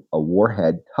have a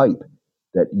warhead type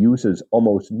that uses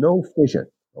almost no fission,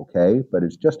 okay, but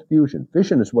it's just fusion.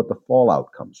 Fission is what the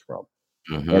fallout comes from.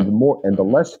 Mm-hmm. And the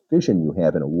less fission you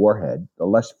have in a warhead, the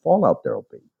less fallout there'll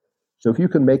be. So if you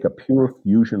can make a pure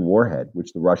fusion warhead,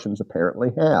 which the Russians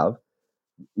apparently have,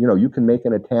 you can make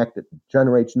an attack that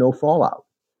generates no fallout.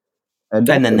 And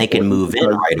then they can move in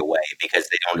right away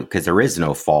because there is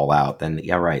no fallout. Then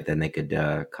then they could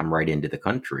come right into the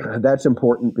country. That's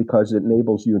important because it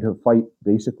enables you to fight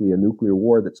basically a nuclear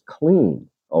war that's clean,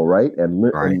 all right,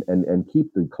 and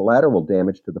keep the collateral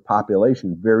damage to the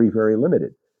population very, very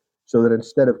limited, so that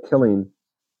instead of killing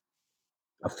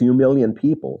a few million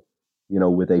people,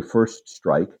 with a first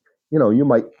strike, you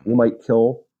might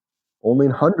kill only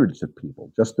hundreds of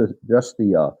people, just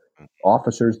the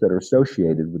officers that are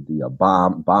associated with the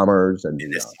bombers and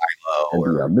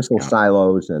the missile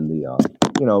silos and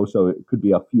so it could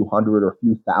be a few hundred or a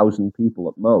few thousand people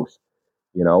at most,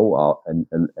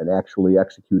 and actually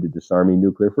execute a disarming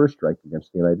nuclear first strike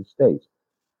against the United States.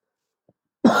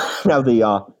 Now,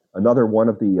 another one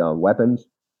of the weapons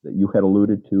that you had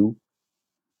alluded to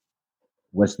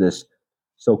was this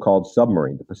so-called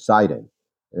submarine, the Poseidon,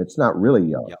 and it's not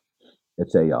really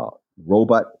it's a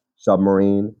robot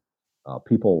submarine.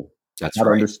 People don't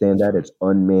understand that. It's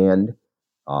unmanned.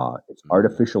 It's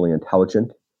artificially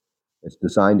intelligent. It's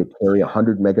designed to carry a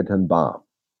 100 megaton bomb.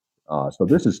 So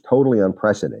this is totally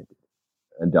unprecedented.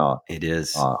 And it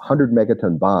is. 100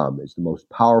 megaton bomb is the most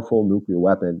powerful nuclear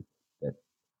weapon that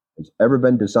has ever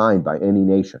been designed by any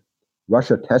nation.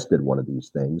 Russia tested one of these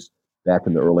things back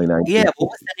in the early Yeah, 1960s. what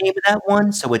was the name of that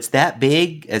one? So it's that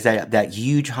big as that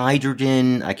huge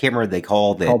hydrogen. I can't remember what they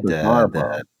called It's called it. the Tsar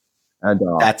bomb. And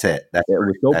That's it. That's it was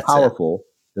right. so That's it. powerful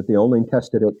that they only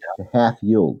tested it to half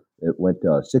yield. It went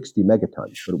 60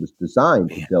 megatons, but it was designed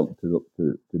to Man, build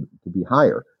to be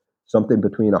higher, something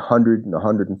between 100 and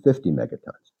 150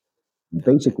 megatons. And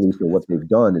basically, so what they've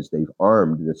done is they've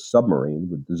armed this submarine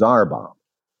with the Tsar bomb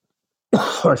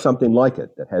or something like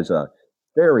it that has a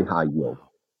very high yield.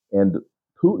 And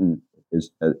Putin is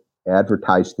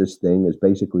advertised this thing as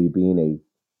basically being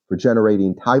for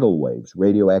generating tidal waves,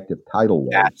 radioactive tidal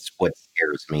waves that's what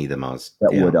scares me the most.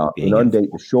 that would Being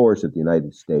inundate the shores of the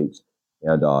United States.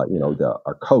 And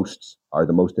our coasts are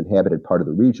the most inhabited part of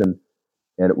the region,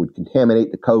 and it would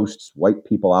contaminate the coasts, wipe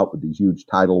people out with these huge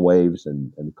tidal waves,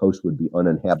 and the coast would be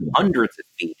uninhabitable. hundreds of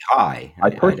feet high.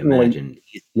 I'd imagine.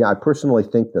 I personally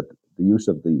think that the use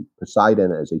of the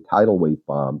Poseidon as a tidal wave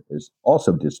bomb is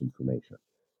also disinformation,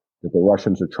 that the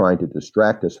Russians are trying to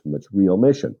distract us from its real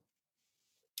mission.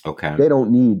 Okay. They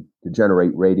don't need to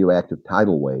generate radioactive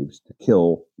tidal waves to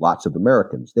kill lots of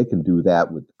Americans. They can do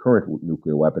that with current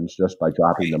nuclear weapons just by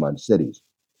dropping them on cities.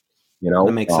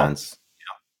 That makes sense.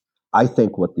 I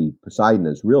think what the Poseidon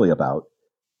is really about,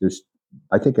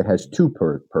 I think it has two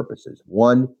purposes.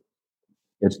 One,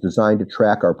 it's designed to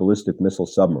track our ballistic missile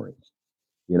submarines,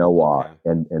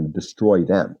 and destroy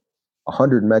them. A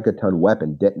 100 megaton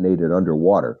weapon detonated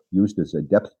underwater, used as a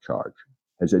depth charge,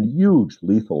 has a huge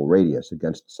lethal radius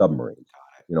against submarines,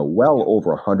 well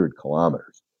over 100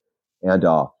 kilometers. And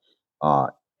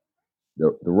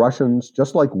the Russians,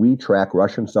 just like we track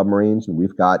Russian submarines, and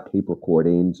we've got tape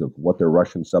recordings of what their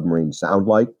Russian submarines sound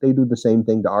like, they do the same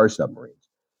thing to our submarines.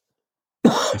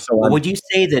 Would you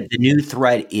say that the new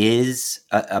threat is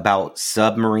about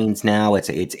submarines now?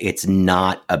 It's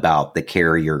not about the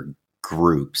carrier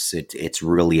groups. It's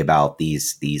really about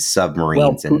these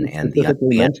submarines and the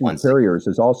unmanned ones. Carriers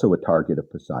is also a target of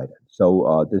Poseidon.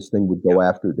 So this thing would go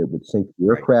after, it would sink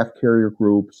aircraft carrier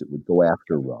groups. It would go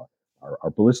after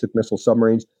our ballistic missile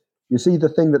submarines. You see, the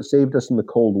thing that saved us in the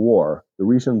Cold War, the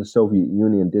reason the Soviet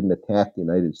Union didn't attack the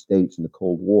United States in the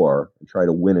Cold War and try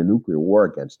to win a nuclear war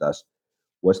against us,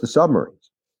 was the submarines.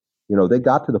 They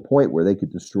got to the point where they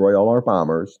could destroy all our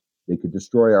bombers, they could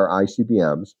destroy our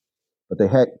ICBMs, but they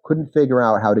couldn't figure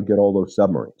out how to get all those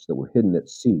submarines that were hidden at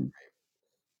sea.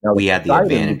 Now, we had the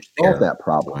advantage to solve that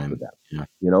problem for them. Yeah.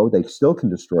 They still can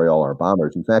destroy all our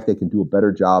bombers. In fact, they can do a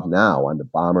better job now on the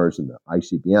bombers and the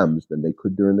ICBMs than they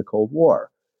could during the Cold War.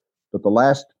 But the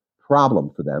last problem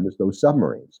for them is those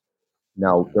submarines.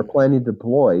 Now, they're planning to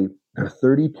deploy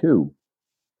 32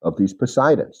 of these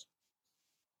Poseidons.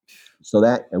 And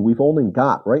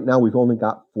right now we've only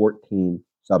got 14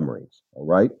 submarines. All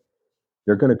right.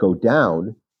 They're going to go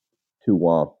down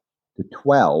to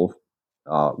 12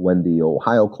 when the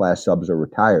Ohio class subs are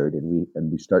retired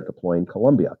and we start deploying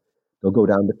Columbia. They'll go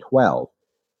down to 12.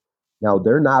 Now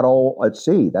they're not all at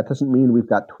sea. That doesn't mean we've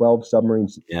got 12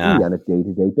 submarines at sea on a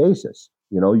day-to-day basis.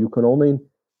 You can only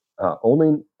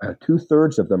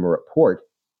 2/3 of them are at port,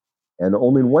 and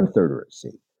only 1/3 are at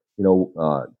sea.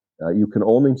 You can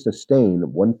only sustain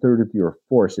 1/3 of your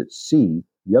force at sea.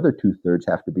 The other 2/3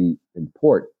 have to be in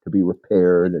port to be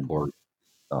repaired and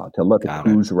to let the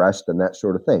crews rest and that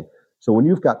sort of thing. So when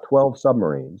you've got 12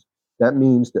 submarines, that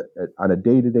means that on a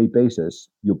day-to-day basis,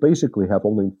 you'll basically have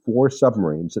only 4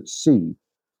 submarines at sea,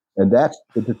 and that's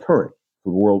the deterrent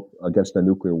for against a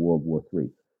nuclear World War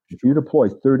III. If you deploy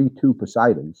 32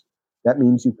 Poseidons, that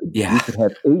means you could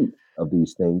have 8 of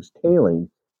these things tailing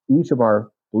each of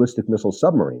our ballistic missile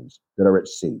submarines that are at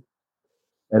sea.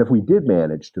 And if we did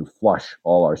manage to flush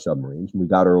all our submarines, and we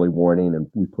got early warning and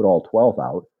we put all 12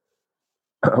 out,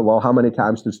 well, how many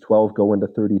times does 12 go into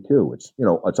 32?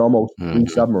 It's almost 3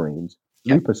 submarines,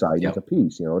 3 Poseidons a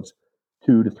piece. It's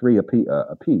 2 to 3 a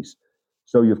piece.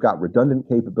 So you've got redundant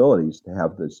capabilities to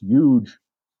have this huge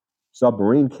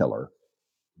submarine killer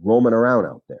roaming around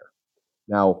out there.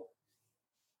 Now,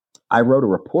 I wrote a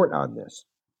report on this.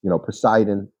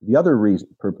 Poseidon, the other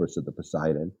purpose of the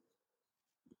Poseidon,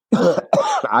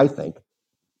 I think,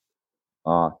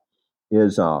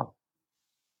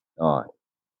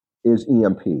 is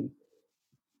EMP.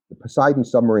 The Poseidon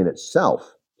submarine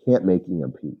itself can't make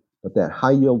EMP, but that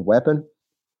high-yield weapon,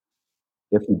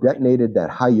 if you detonated that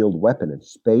high-yield weapon in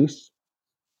space,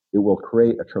 it will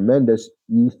create a tremendous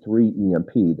E3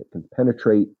 EMP that can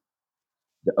penetrate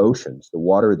the oceans, the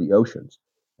water of the oceans,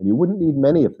 and you wouldn't need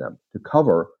many of them to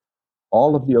cover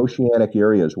all of the oceanic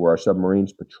areas where our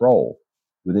submarines patrol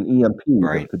with an EMP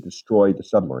that could destroy the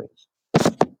submarines.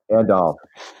 And so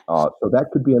that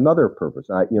could be another purpose.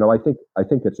 I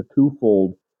think it's a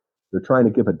twofold they're trying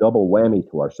to give a double whammy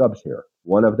to our subs here.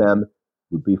 One of them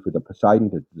would be for the Poseidon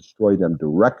to destroy them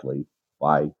directly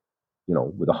by,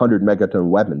 with a 100 megaton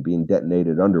weapon being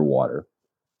detonated underwater.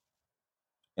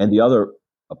 And the other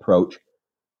approach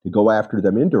to go after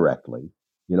them indirectly,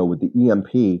 with the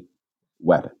EMP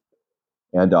weapon.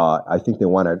 And I think they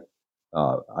want to,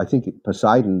 I think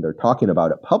Poseidon, they're talking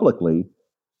about it publicly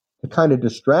to kind of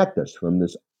distract us from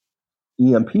this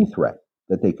EMP threat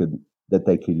that they could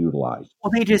utilize.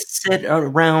 Well, they just sit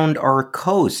around our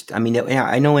coast. I mean,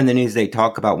 I know in the news they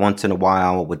talk about once in a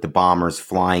while with the bombers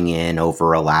flying in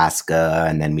over Alaska,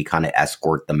 and then we kind of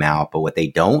escort them out. But what they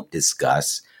don't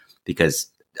discuss, because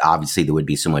obviously there would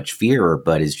be so much fear,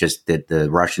 but it's just that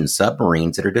the Russian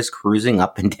submarines that are just cruising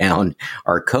up and down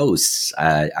our coasts,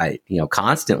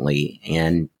 constantly,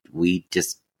 and we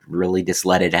just really just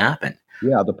let it happen.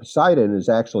 Yeah, the Poseidon is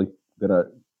actually gonna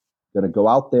go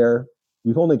out there.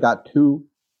 We've only got two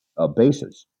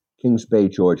bases: Kings Bay,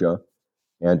 Georgia,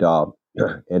 and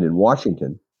in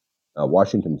Washington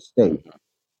State.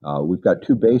 We've got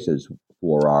two bases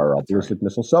for our ballistic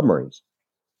missile submarines,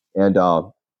 and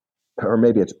or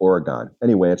maybe it's Oregon.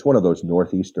 Anyway, it's one of those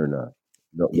northeastern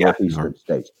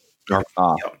states.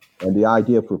 And the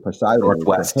idea for Poseidon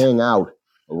is to hang out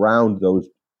around those,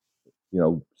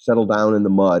 settle down in the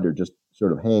mud or just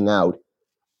sort of hang out,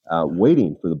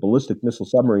 waiting for the ballistic missile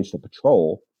submarines to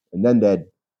patrol, and then they'd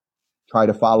try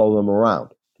to follow them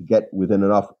around to get within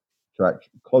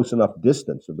close enough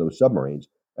distance of those submarines.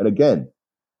 And again,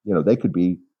 they could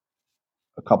be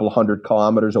a couple of 100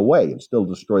 kilometers away and still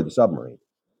destroy the submarine.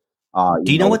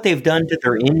 Do you know what they've done to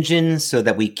their engines so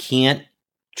that we can't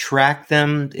track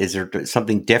them? Is there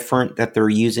something different that they're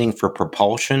using for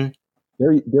propulsion?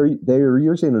 They're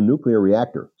using a nuclear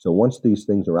reactor. So once these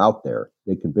things are out there,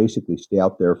 they can basically stay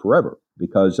out there forever,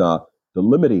 because the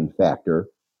limiting factor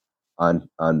on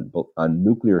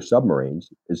nuclear submarines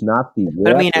is not the reactor.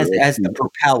 But I mean, as the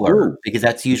propeller, because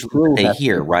that's usually what they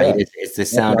hear, right? It's the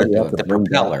sound of the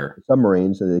propeller.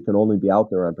 Submarines, so they can only be out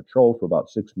there on patrol for about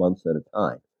 6 months at a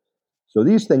time. So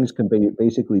these things can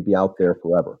basically be out there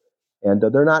forever, and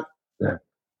they're not.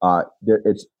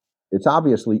 It's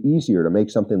obviously easier to make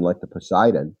something like the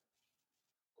Poseidon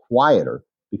quieter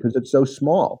because it's so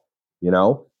small,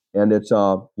 and it's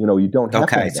you don't have.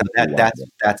 Okay, so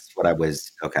that's what I was.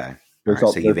 Okay,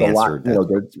 so you've answered.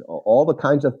 There's all the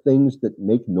kinds of things that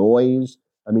make noise.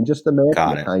 I mean, just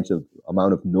imagine the kinds of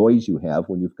amount of noise you have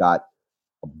when you've got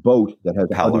a boat that has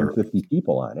 150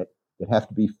 people on it that have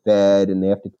to be fed, and they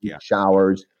have to take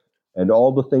showers, and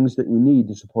all the things that you need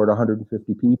to support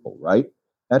 150 people, right?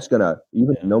 That's going to,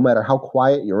 no matter how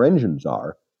quiet your engines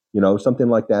are, something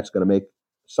like that's going to make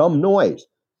some noise.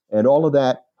 And all of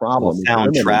that problem.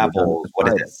 Sound travels, what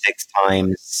is it,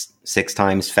 six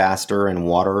times faster in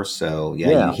water? So, you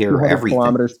hear everything.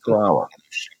 Kilometers per hour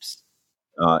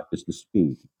is the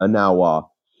speed. And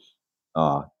now,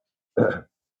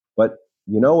 but,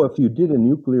 if you did a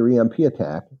nuclear EMP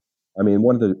attack, I mean,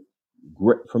 from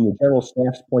the general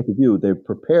staff's point of view, they're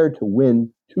prepared to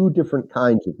win two different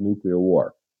kinds of nuclear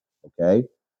war. Okay,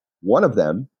 one of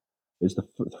them is the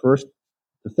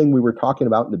thing we were talking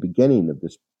about in the beginning of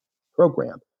this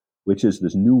program, which is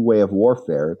this new way of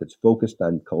warfare that's focused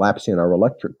on collapsing our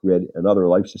electric grid and other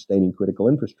life-sustaining critical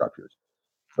infrastructures,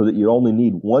 so that you only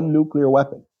need one nuclear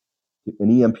weapon,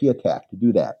 an EMP attack, to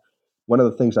do that. One of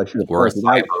the things I should have pointed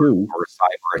out too, or a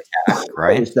cyber attack,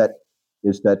 right? Is that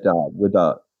with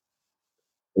the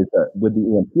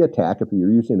EMP attack, if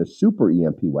you're using a super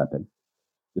EMP weapon,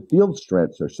 the field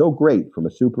strengths are so great from a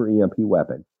super EMP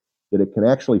weapon that it can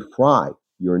actually fry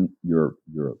your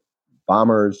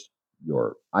bombers,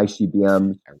 your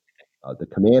ICBMs, the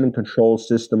command and control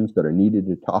systems that are needed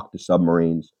to talk to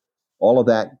submarines. All of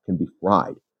that can be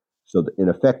fried. So that in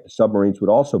effect, the submarines would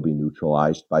also be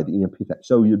neutralized by the EMP attack.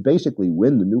 So you'd basically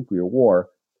win the nuclear war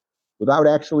without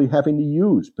actually having to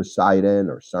use Poseidon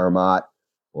or Sarmat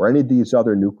or any of these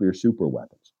other nuclear super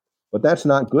weapons. But that's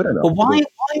not good enough. Well, why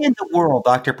in the world,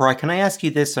 Dr. Pry, can I ask you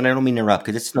this, and I don't mean to interrupt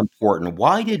because it's important.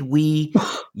 Why did we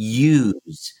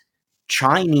use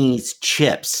Chinese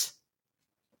chips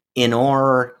in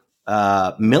our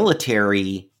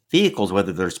military vehicles,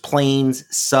 whether there's planes,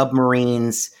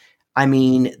 submarines? I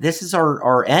mean, this is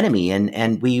our enemy,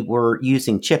 and we were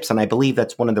using chips, and I believe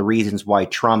that's one of the reasons why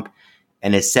Trump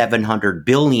and his $700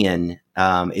 billion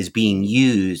is being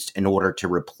used in order to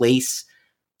replace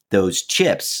those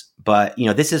chips. But,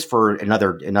 this is for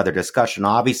another discussion,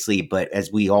 obviously. But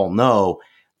as we all know,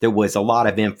 there was a lot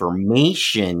of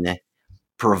information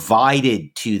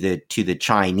provided to the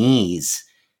Chinese,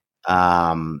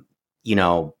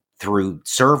 through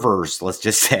servers, let's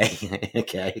just say,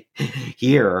 okay,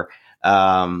 here,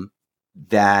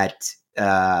 that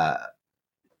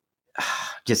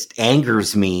just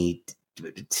angers me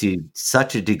to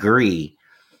such a degree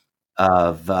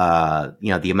of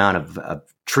the amount of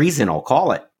treason, I'll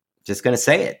call it, just going to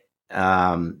say it,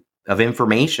 of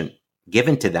information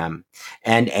given to them,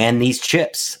 and these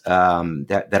chips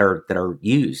that are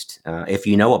used. If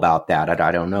you know about that,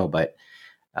 I don't know, but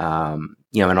and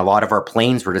a lot of our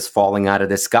planes were just falling out of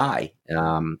the sky.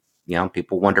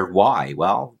 People wondered why.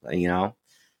 Well,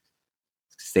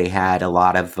 they had a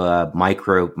lot of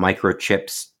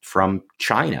microchips from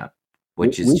China,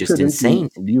 which is we just shouldn't insane.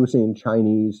 be using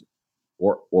Chinese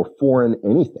or foreign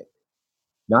anything,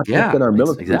 not just in our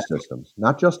military systems,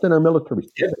 not just in our military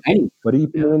systems, but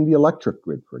even in the electric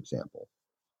grid, for example.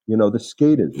 The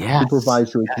SCADAs,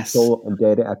 supervisory control and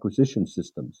data acquisition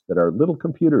systems, that are little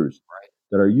computers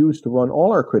that are used to run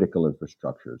all our critical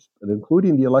infrastructures, and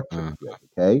including the electric grid.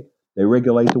 Okay, they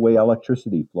regulate the way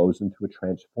electricity flows into a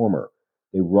transformer.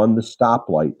 They run the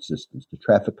stoplight systems, the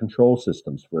traffic control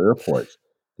systems for airports.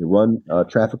 They run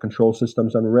traffic control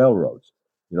systems on railroads.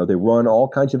 They run all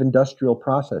kinds of industrial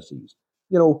processes.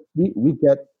 We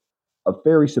get a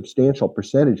very substantial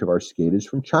percentage of our SCADAs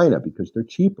from China because they're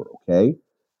cheaper, okay?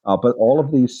 But all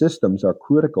of these systems are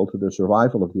critical to the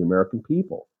survival of the American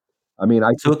people.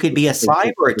 So it could be a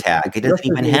cyber attack. It doesn't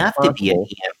even have to be an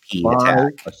EMP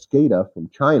attack. A SCADA from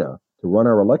China to run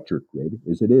our electric grid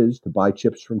as it is to buy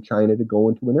chips from China to go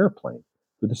into an airplane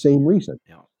for the same reason.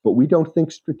 Yeah. But we don't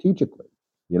think strategically.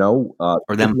 Or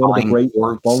them one of the great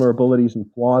vulnerabilities and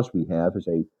flaws we have as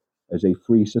a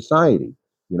free society.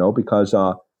 Because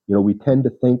we tend to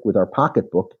think with our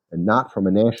pocketbook and not from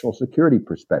a national security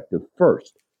perspective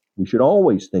first. We should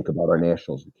always think about our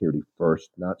national security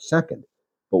first, not second.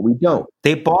 But we don't.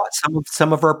 They bought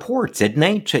some of our ports, didn't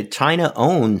they? China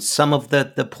owns some of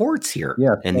the ports here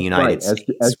in the United States.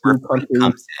 As do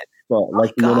countries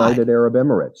like the United Arab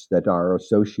Emirates that are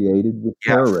associated with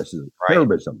terrorism.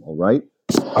 All right.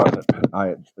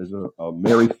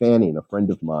 Mary Fanning, a friend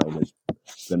of mine, has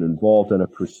been involved in a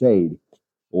crusade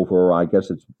over, I guess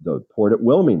it's the port at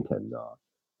Wilmington.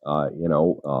 But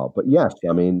yes,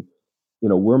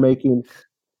 we're making.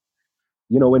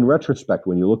 In retrospect,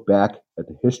 when you look back at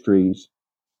the histories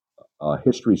of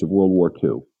World War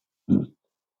II,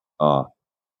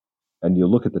 and you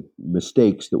look at the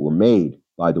mistakes that were made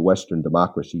by the Western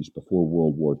democracies before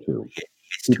World War II,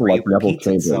 people like Neville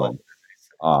Chamberlain,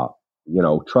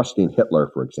 trusting Hitler,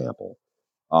 for example,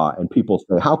 and people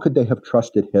say, how could they have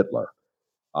trusted Hitler?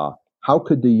 How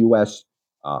could the U.S.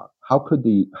 How could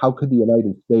the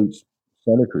United States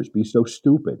senators be so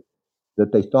stupid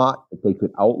that they thought that they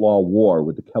could outlaw war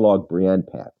with the Kellogg-Briand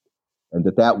Pact and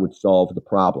that would solve the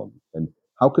problem? And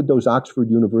how could those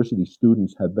Oxford University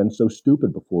students have been so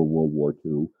stupid before World War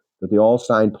II that they all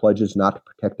signed pledges not to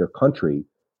protect their country,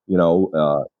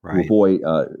 to avoid,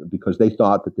 because they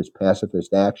thought that this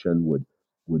pacifist action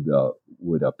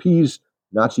would appease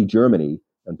Nazi Germany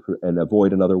and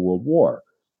avoid another world war?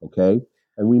 Okay,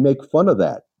 and we make fun of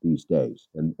that these days,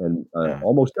 and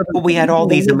almost. Well, we had all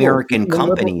these American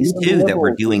companies too that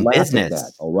were doing business.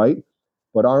 That, all right,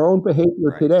 but our own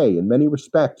behavior today, in many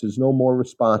respects, is no more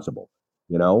responsible.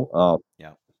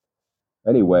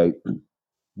 Anyway,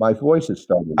 my voice is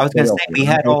starting. I was going to say we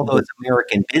had all those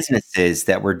American businesses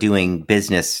that were doing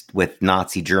business with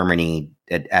Nazi Germany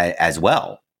as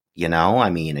well. And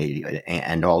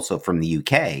also from the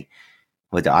UK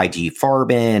with the IG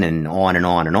Farben and on and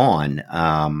on and on.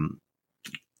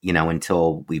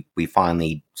 Until we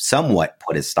finally somewhat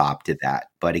put a stop to that.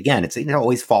 But again, it's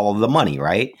always follow the money,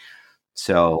 right?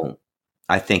 So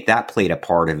I think that played a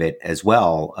part of it as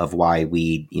well, of why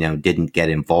we, didn't get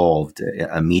involved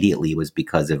immediately, was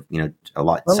because of,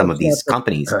 some of these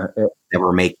companies that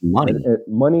were making money.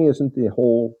 Money isn't the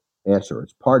whole answer.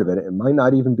 It's part of it. It might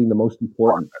not even be the most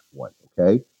important one.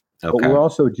 Okay. But we're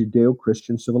also a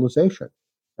Judeo-Christian civilization.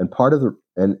 And part of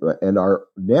and our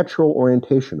natural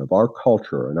orientation of our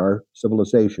culture and our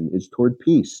civilization is toward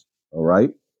peace. All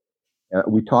right.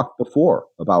 We talked before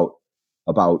about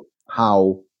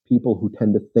how people who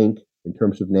tend to think in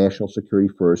terms of national security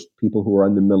first, people who are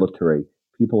in the military,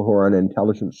 people who are in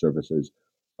intelligence services,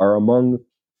 are among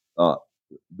the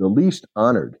least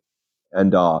honored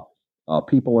and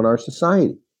people in our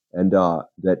society, and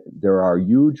that there are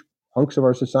huge hunks of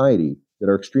our society that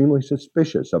are extremely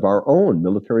suspicious of our own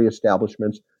military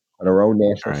establishments and our own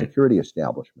national security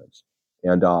establishments.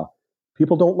 And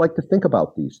people don't like to think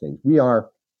about these things. We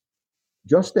are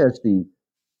just as one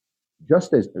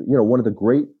of the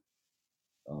great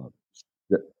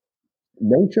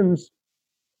nations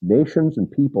and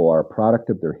people are a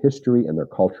product of their history and their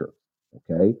culture.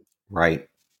 Okay, right.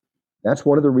 That's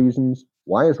one of the reasons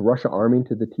Why is Russia arming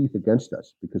to the teeth against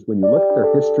us? Because when you look at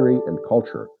their history and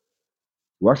culture,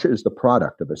 Russia is the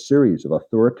product of a series of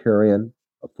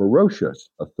ferocious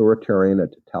authoritarian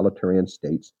and totalitarian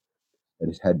states that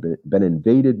has been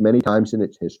invaded many times in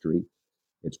its history.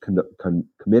 It's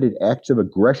committed acts of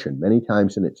aggression many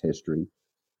times in its history.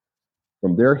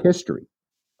 From their history,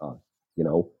 uh, you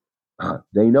know,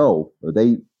 they know, or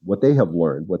what they have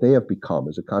learned, what they have become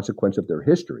as a consequence of their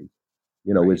history,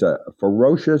 is a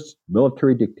ferocious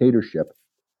military dictatorship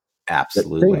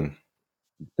Absolutely.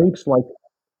 that thinks like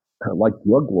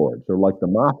drug lords or like the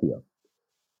mafia.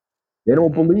 They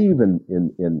don't believe in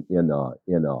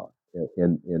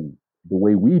the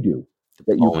way we do,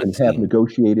 that you can have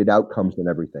negotiated outcomes and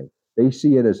everything. They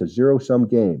see it as a zero-sum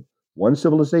game. One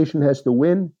civilization has to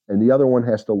win and the other one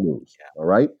has to lose. All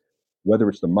right? Whether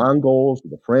it's the Mongols or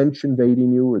the French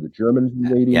invading you or the Germans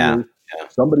invading you,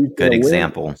 somebody's going to win,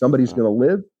 example. Somebody's going to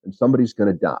live, and somebody's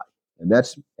going to die. And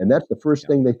that's the first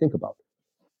thing they think about.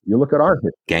 You look at our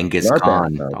history, Genghis our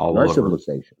Khan, background, all our over.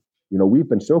 civilization. We've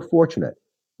been so fortunate.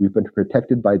 We've been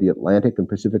protected by the Atlantic and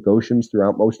Pacific Oceans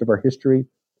throughout most of our history.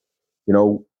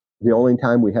 The only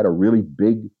time we had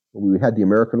we had the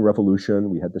American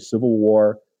Revolution, we had the Civil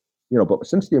War, but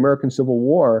since the American Civil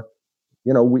War,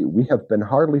 we have been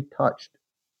hardly touched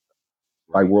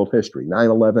by world history.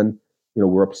 9/11,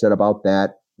 we're upset about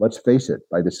that. Let's face it,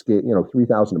 by the scale,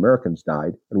 3,000 Americans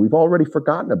died, and we've already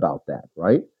forgotten about that,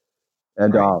 right?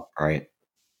 And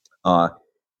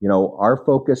our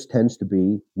focus tends to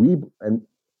be we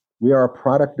are a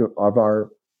product of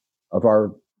our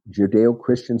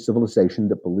Judeo-Christian civilization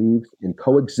that believes in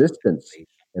coexistence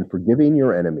and forgiving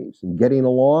your enemies and getting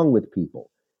along with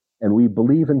people, and we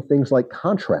believe in things like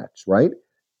contracts, right?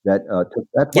 That's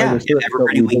why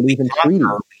we believe in treaties.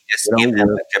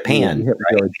 Japan,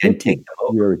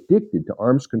 we are addicted to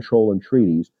arms control and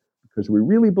treaties because we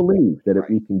really believe that if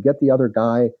we can get the other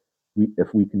guy,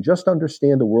 if we can just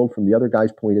understand the world from the other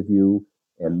guy's point of view,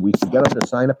 and we can get them to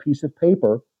sign a piece of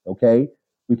paper, okay,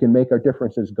 we can make our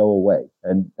differences go away.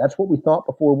 And that's what we thought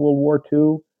before World War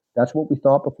II. That's what we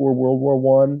thought before World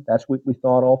War I. That's what we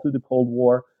thought all through the Cold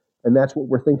War. And that's what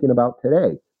we're thinking about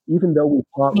today. Even though we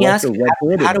thought Russia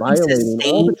red-handed, violating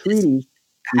all the treaties,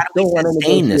 we still want to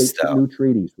negotiate new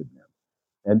treaties with them.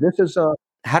 And this is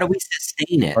how do we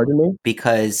sustain it? Pardon me?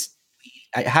 Because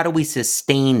how do we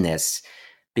sustain this?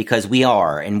 Because we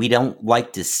are, and we don't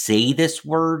like to say this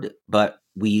word, but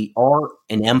we are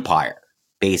an empire,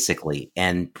 basically,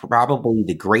 and probably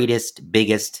the greatest,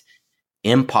 biggest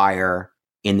empire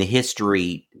in the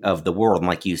history of the world. And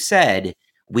like you said,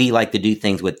 we like to do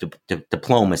things with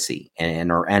diplomacy,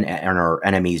 and our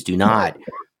enemies do not.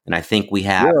 And I think we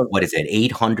have,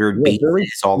 800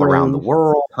 bases all around the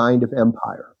world. Kind of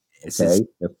empire. Okay,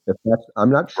 if that's, I'm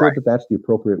not sure that that's the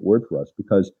appropriate word for us,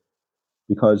 because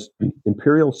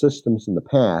imperial systems in the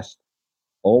past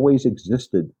always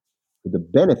existed for the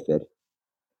benefit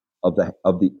of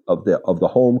the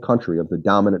home country, of the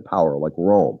dominant power, like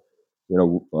Rome,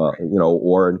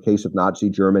 or in case of Nazi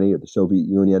Germany or the Soviet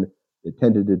Union, it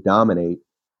tended to dominate.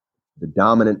 The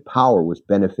dominant power was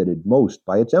benefited most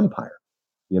by its empire.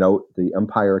 The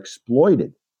empire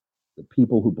exploited the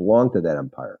people who belonged to that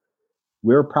empire.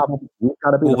 We've got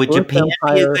to be the first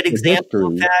empire in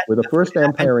history. We're the first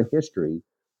empire in history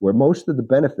where most of the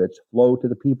benefits flow to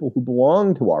the people who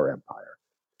belong to our empire.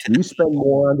 We spend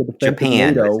more on the defense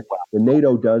of NATO than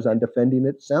NATO does on defending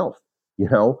itself.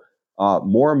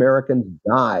 More Americans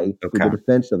die for the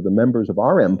defense of the members of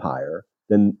our empire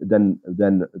than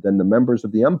the members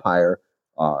of the empire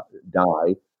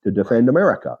die to defend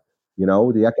America.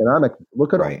 The economic,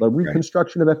 look at the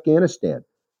reconstruction of Afghanistan.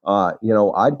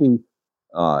 I'd be,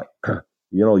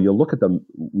 you look at them,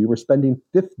 we were spending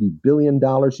 $50 billion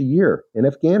a year in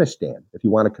Afghanistan, if you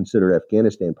want to consider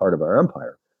Afghanistan part of our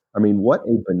empire. I mean, what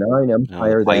a benign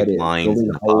empire that is,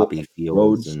 building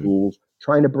roads, schools,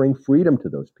 trying to bring freedom to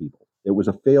those people. It was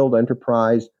a failed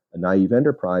enterprise, a naive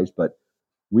enterprise, but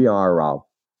we are,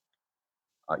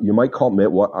 you might call it,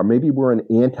 or maybe we're an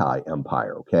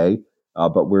anti-empire, okay?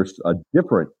 But we're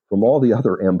different from all the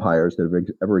other empires that have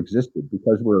ever existed,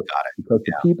 because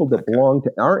the people that belong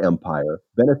to our empire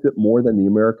benefit more than the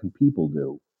American people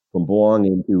do from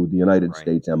belonging to the United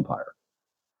States empire.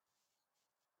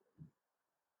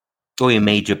 We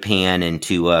made Japan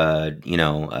into a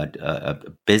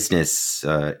business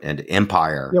and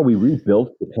empire. Yeah, we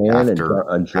rebuilt Japan and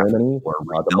Germany.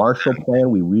 The Marshall Plan,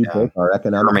 we rebuilt our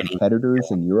economic competitors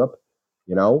in Europe.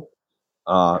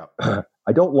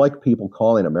 I don't like people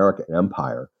calling America an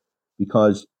empire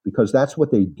because that's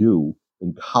what they do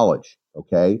in college.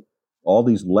 Okay, all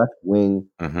these left-wing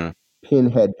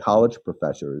pinhead college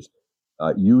professors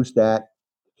use that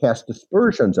cast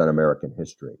aspersions on American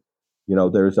history. You know,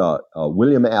 there's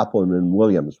William Appleman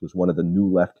Williams was one of the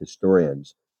new left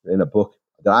historians in a book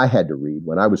that I had to read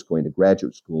when I was going to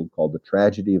graduate school called The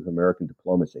Tragedy of American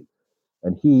Diplomacy.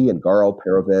 And he and Garo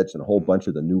Perovitz and a whole bunch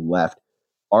of the new left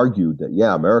argued that,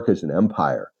 yeah, America's an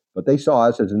empire, but they saw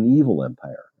us as an evil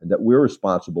empire and that we're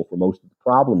responsible for most of the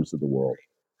problems of the world.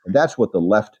 And that's what the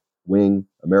left-wing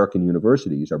American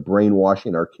universities are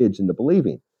brainwashing our kids into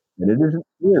believing. And it isn't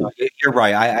true. No, you're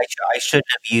right. I shouldn't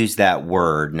have used that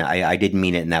word. And I didn't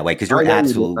mean it in that way, because you're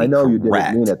absolutely I know correct. you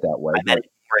didn't mean it that way. I meant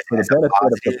it for the as a benefit of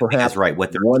positive, perhaps because,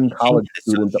 what they're one teaching college is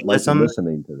student that might be socialism.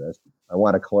 listening to this, I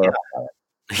want to clarify it.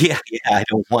 Yeah, I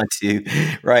don't want to,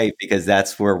 right? Because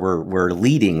that's where we're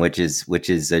leading, which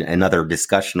is another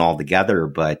discussion altogether.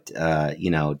 But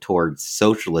towards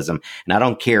socialism, and I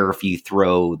don't care if you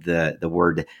throw the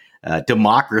word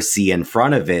democracy in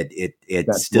front of it. It's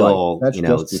That's still right.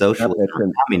 That's socialism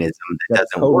or communism. That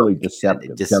doesn't totally work.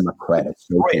 deceptive. Democratic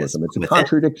socialism. It's a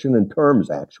contradiction in terms,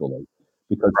 actually,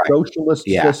 because socialist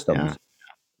systems.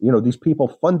 These people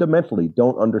fundamentally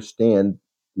don't understand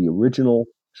the original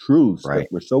truths that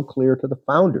were so clear to the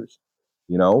founders,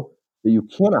 that you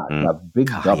cannot have big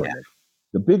government. Yeah.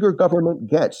 The bigger government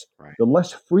gets, the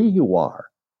less free you are.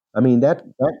 I mean,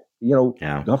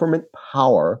 government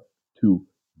power to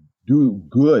do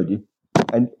good.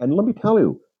 And let me tell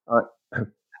you,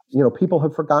 people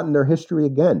have forgotten their history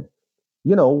again.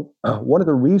 One of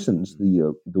the reasons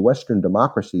the Western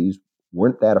democracies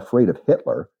weren't that afraid of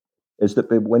Hitler is that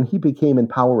when he became in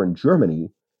power in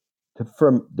Germany,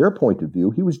 from their point of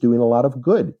view, he was doing a lot of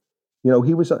good. He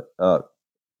was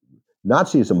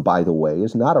Nazism, by the way,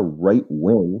 is not a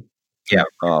right-wing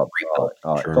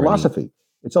philosophy.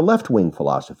 It's a left-wing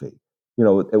philosophy.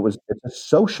 It's a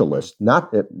socialist.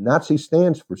 Nazi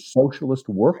stands for Socialist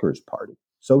Workers Party.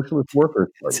 Socialist Workers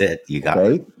Party. That's it. You got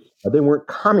it. They weren't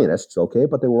communists,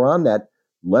 but they were on that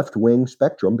left-wing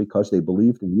spectrum because they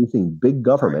believed in using big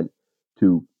government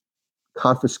to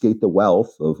confiscate the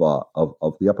wealth of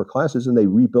the upper classes, and they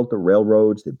rebuilt the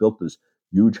railroads. They built this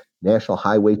huge national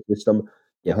highway system.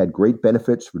 They had great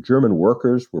benefits for German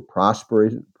workers. Were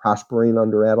prospering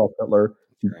under Adolf Hitler.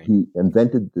 He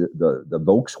invented the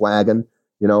Volkswagen,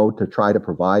 to try to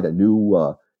provide a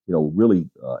new, really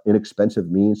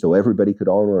inexpensive means so everybody could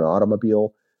own an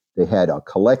automobile. They had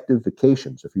collective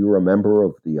vacations. If you were a member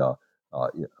of the of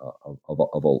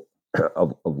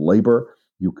labor,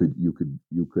 you could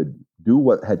do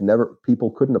what people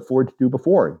couldn't afford to do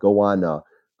before. Go on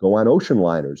ocean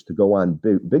liners, to go on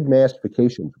big mass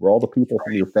vacations where all the people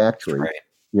from your factory,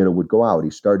 would go out. He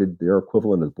started their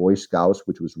equivalent of Boy Scouts,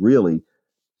 which was really,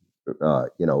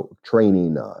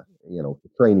 training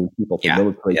people for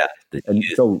military. And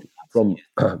so from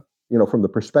the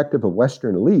perspective of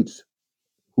Western elites,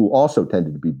 who also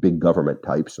tended to be big government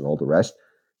types and all the rest,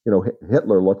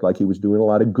 Hitler looked like he was doing a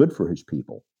lot of good for his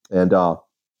people. And well,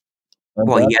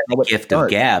 he had the gift of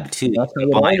gab too.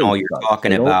 All you're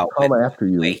talking about, come after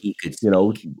you, he could,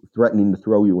 threatening to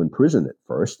throw you in prison at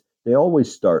first. They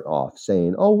always start off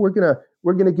saying, "Oh, we're gonna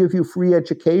give you free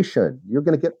education. You're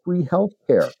gonna get free health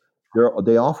care."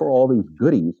 They offer all these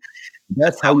goodies.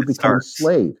 That's how you become a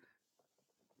slave.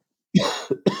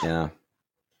 Yeah,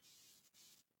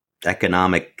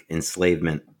 economic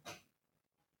enslavement.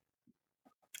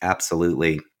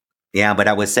 Absolutely. Yeah, but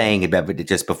I was saying about it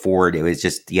just before, it was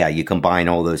just, you combine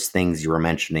all those things you were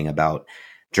mentioning about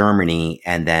Germany,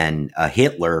 and then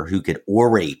Hitler, who could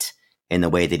orate in the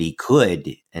way that he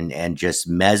could and just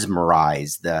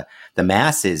mesmerize the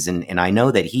masses. And I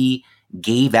know that he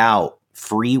gave out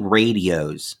free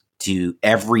radios to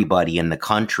everybody in the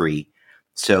country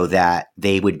so that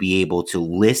they would be able to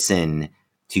listen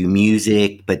to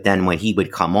music. But then when he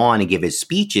would come on and give his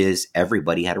speeches,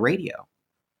 everybody had a radio,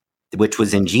 which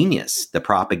was ingenious, the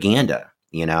propaganda,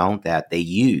 that they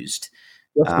used.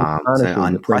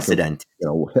 Unprecedented.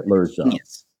 Hitler's,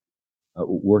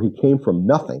 where he came from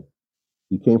nothing.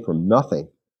 He came from nothing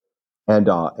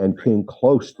and came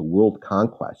close to world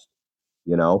conquest,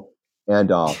 and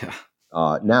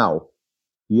now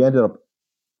he ended up,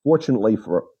 fortunately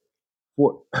for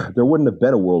there wouldn't have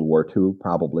been a World War II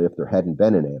probably if there hadn't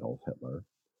been an Adolf Hitler,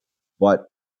 but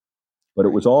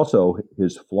it was also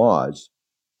his flaws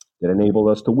that enabled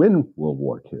us to win World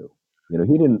War II.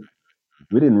 We didn't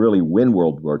really win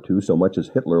World War II so much as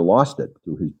Hitler lost it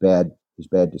through his bad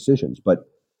decisions. But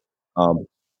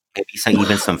maybe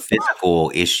even some physical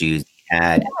issues he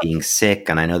had, being sick,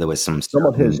 and I know there was some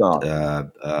of his things he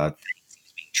was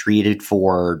being treated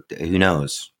for. Who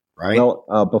knows, right? Well,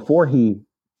 before he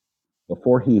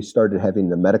started having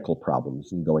the medical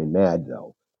problems and going mad,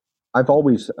 though, I've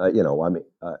always, there's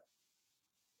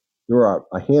there are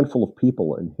a handful of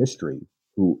people in history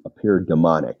who appear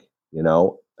demonic, and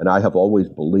I have always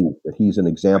believed that he's an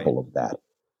example of that.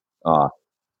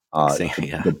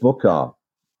 Yeah. The book, I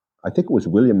think it was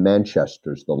William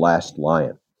Manchester's The Last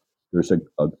Lion. There's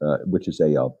which is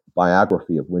a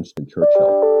biography of Winston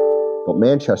Churchill. But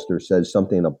Manchester says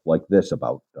something like this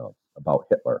about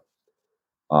Hitler.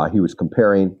 He was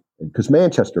comparing, because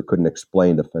Manchester couldn't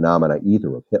explain the phenomena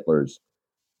either of Hitler's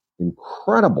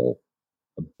incredible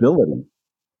ability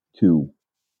to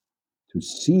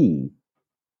see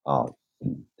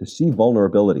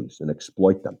vulnerabilities and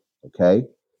exploit them. Okay,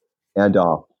 and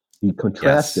he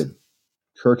contrasted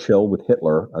Churchill with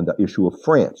Hitler on the issue of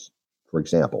France, for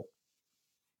example.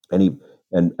 And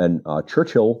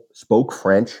Churchill spoke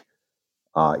French.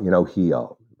 He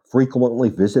frequently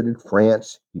visited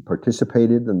France. He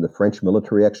participated in the French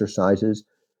military exercises.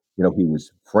 He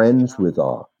was friends with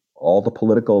all the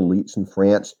political elites in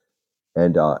France.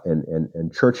 And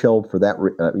Churchill, for that,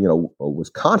 was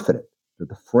confident that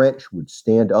the French would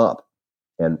stand up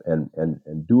and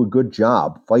do a good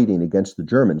job fighting against the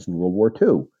Germans in World War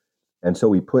II. And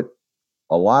so he put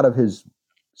a lot of his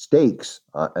stakes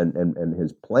and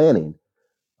his planning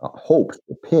hopes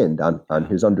were pinned on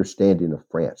his understanding of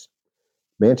France.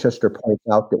 Manchester points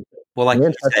out that you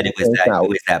said, it was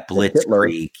that blitzkrieg. Hitler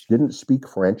didn't speak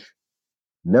French,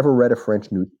 never read a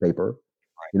French newspaper,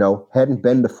 hadn't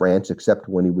been to France except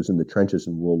when he was in the trenches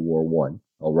in World War I.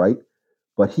 All right,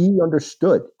 but he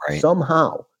understood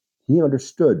somehow. He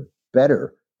understood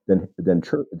better than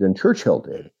Churchill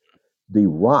did the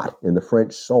rot in the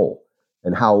French soul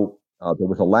and how there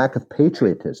was a lack of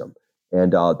patriotism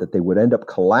and that they would end up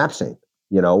collapsing,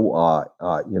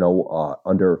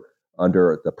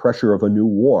 under the pressure of a new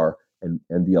war, and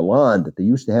the elan that they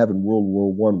used to have in World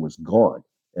War I was gone,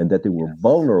 and that they were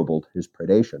vulnerable to his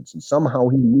predations. And somehow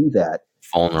he knew that.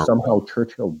 Somehow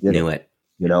Churchill knew it.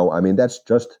 That's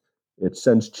just, it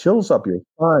sends chills up your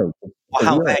spine.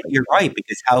 Well, you're right,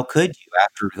 because how could you,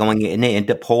 after going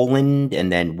into Poland and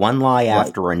then one lie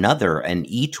after another, and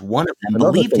each one of them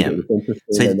believed him?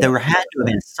 So there had to have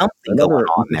been something going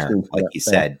on there, like you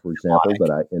said. For example, that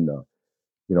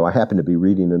I happen to be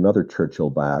reading another Churchill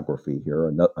biography here,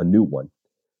 a new one,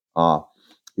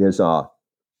 is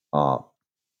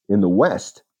in the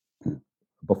West,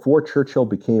 before Churchill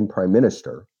became prime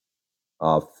minister,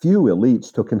 few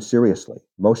elites took him seriously.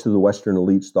 Most of the Western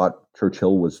elites thought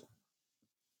Churchill was,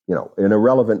 an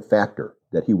irrelevant factor,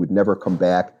 that he would never come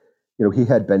back. He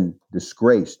had been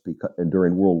disgraced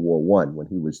during World War I when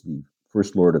he was the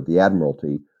First Lord of the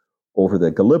Admiralty over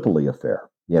the Gallipoli affair,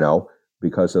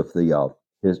 because of he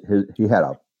had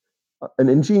an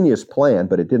ingenious plan,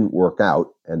 but it didn't work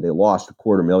out, and they lost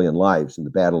 250,000 lives in the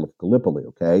Battle of Gallipoli,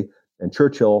 okay? And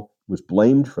Churchill was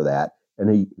blamed for that, and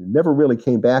he never really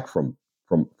came back from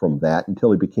that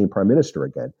until he became prime minister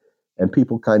again. And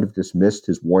people kind of dismissed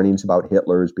his warnings about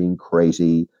Hitler as being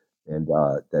crazy, and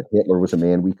that Hitler was a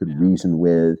man we could reason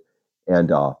with.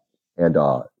 And up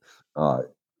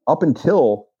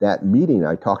until that meeting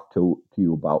I talked to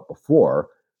you about before,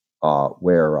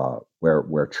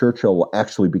 where Churchill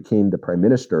actually became the prime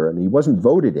minister, and he wasn't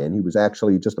voted in; he was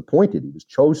actually just appointed. He was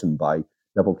chosen by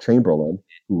Neville Chamberlain,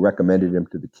 who recommended him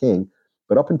to the king.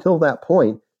 But up until that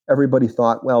point, everybody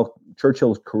thought, well,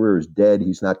 Churchill's career is dead.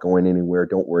 He's not going anywhere.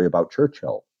 Don't worry about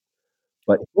Churchill.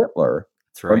 But Hitler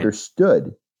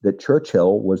understood that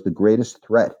Churchill was the greatest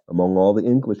threat among all the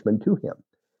Englishmen to him.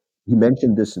 He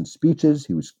mentioned this in speeches.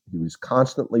 He was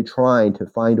constantly trying to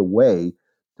find a way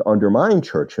to undermine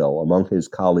Churchill among his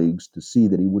colleagues to see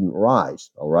that he wouldn't rise.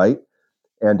 All right.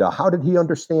 And how did he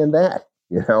understand that?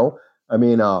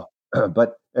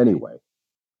 But anyway.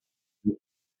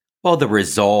 Well, the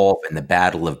resolve and the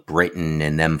Battle of Britain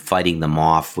and them fighting them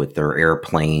off with their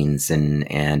airplanes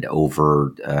and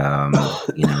over, the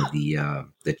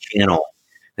channel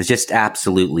is just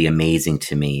absolutely amazing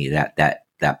to me.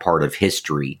 That part of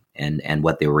history and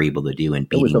what they were able to do in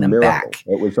beating them back.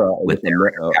 It was a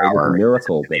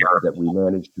miracle that we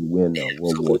managed to win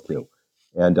World War II,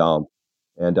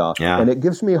 and it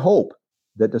gives me hope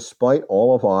that despite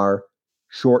all of our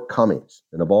shortcomings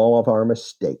and of all of our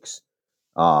mistakes,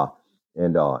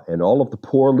 and all of the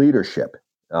poor leadership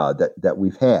that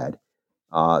we've had,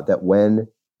 that when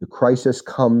the crisis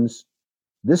comes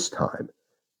this time,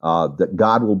 that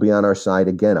God will be on our side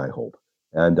again, I hope,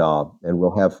 and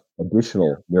we'll have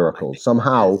additional miracles.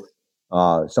 Somehow,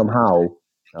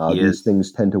 these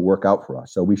things tend to work out for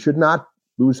us. So we should not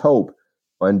lose hope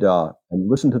and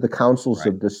listen to the counsels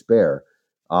of despair.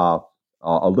 A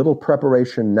little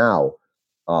preparation now,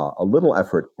 a little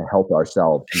effort to help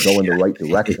ourselves to go in the right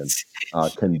direction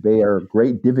can bear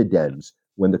great dividends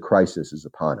when the crisis is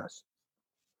upon us.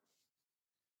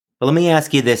 Well, let me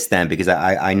ask you this then, because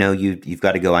I know you've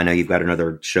got to go. I know you've got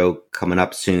another show coming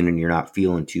up soon, and you're not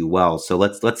feeling too well. So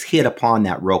let's hit upon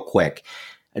that real quick.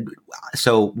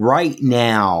 So right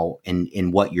now,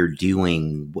 in what you're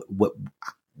doing,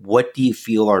 what do you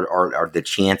feel are the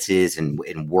chances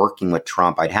in working with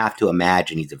Trump? I'd have to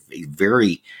imagine he's a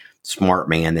very smart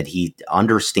man, that he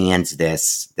understands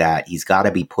this, that he's got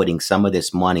to be putting some of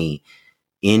this money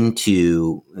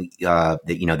into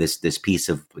this piece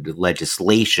of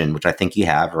legislation, which I think you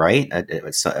have, right?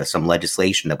 Some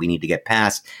legislation that we need to get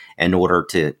passed in order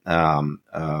to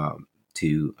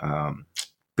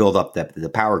build up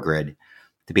the power grid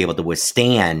to be able to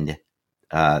withstand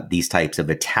these types of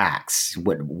attacks.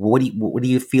 What do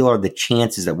you feel are the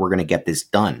chances that we're going to get this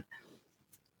done?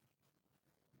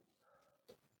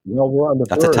 Well, we're on the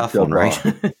That's a verge tough one, right?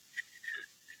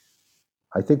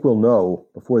 I think we'll know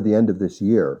before the end of this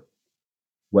year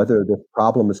whether the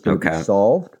problem is going to be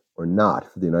solved or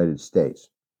not for the United States.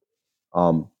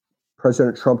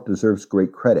 President Trump deserves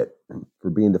great credit for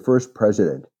being the first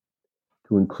president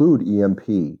to include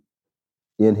EMP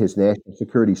in his national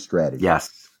security strategy.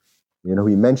 Yes. He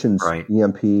mentions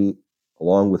EMP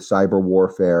along with cyber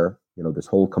warfare, this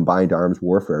whole combined arms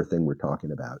warfare thing we're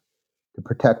talking about, to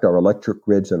protect our electric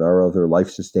grids and our other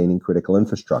life-sustaining critical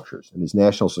infrastructures. And his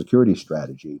national security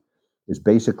strategy is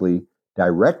basically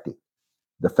directing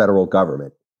the federal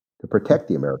government to protect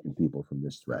the American people from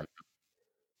this threat.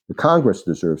 The Congress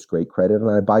deserves great credit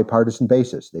on a bipartisan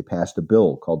basis. They passed a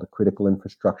bill called the Critical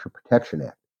Infrastructure Protection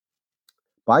Act.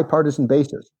 Bipartisan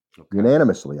basis,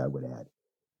 unanimously, I would add.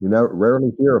 You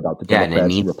rarely hear about the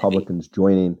Democrats and Republicans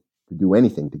joining to do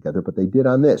anything together, but they did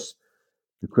on this.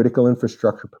 The Critical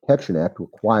Infrastructure Protection Act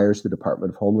requires the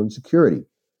Department of Homeland Security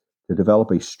to develop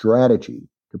a strategy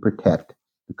to protect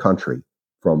the country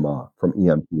from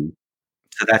EMP.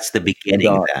 So that's the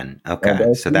beginning then.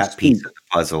 Okay. So that piece of the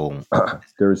puzzle.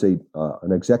 There's an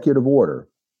executive order.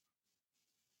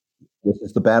 This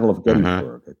is the Battle of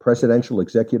Gettysburg, a presidential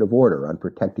executive order on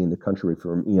protecting the country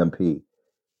from EMP.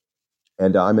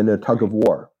 And I'm in a tug of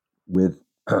war with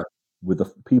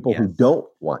the people who don't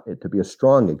want it to be a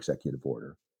strong executive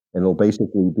order. And it'll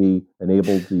basically be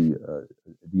enabled the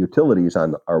utilities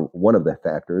are one of the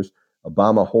factors.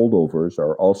 Obama holdovers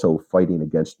are also fighting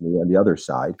against me on the other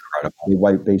side. They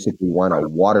basically want to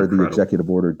water the executive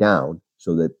order down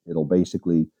so that it'll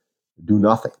basically do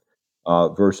nothing,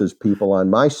 versus people on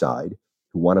my side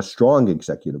who want a strong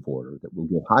executive order that will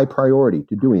give high priority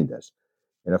to doing this.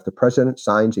 And if the president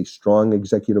signs a strong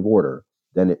executive order,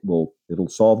 then it'll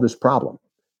solve this problem.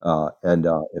 And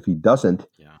if he doesn't,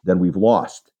 then we've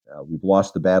lost. We've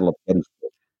lost the Battle of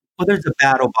Gettysburg. Well, there's a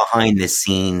battle behind the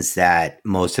scenes that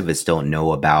most of us don't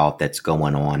know about that's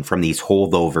going on from these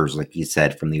holdovers, like you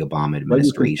said, from the Obama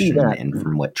administration and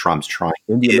from what Trump's trying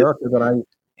to do. America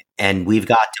and we've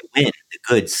got to win. The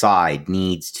good side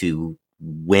needs to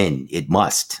win. It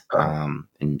must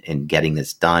in getting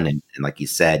this done. And like you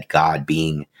said, God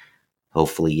being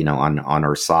hopefully, on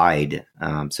our side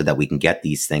so that we can get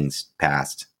these things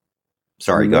passed.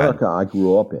 Sorry, in America I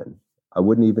grew up in, I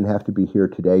wouldn't even have to be here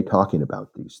today talking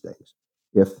about these things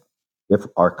if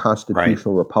our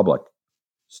constitutional republic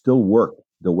still worked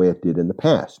the way it did in the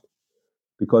past.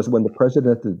 Because when the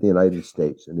president of the United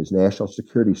States and his national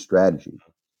security strategy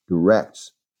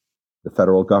directs the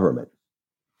federal government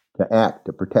to act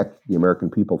to protect the American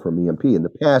people from EMP, in the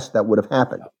past that would have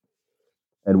happened.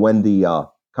 And when the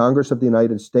Congress of the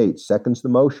United States seconds the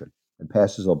motion and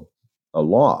passes a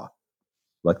law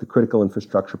like the Critical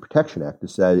Infrastructure Protection Act to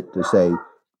say,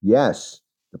 yes,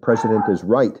 the president is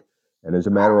right, and as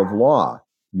a matter of law,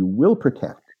 you will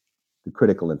protect the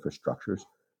critical infrastructures.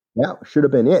 That should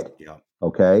have been it. Yeah.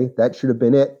 Okay, that should have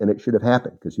been it, and it should have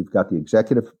happened because you've got the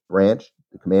executive branch,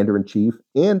 the commander-in-chief,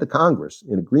 and the Congress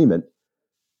in agreement,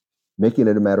 making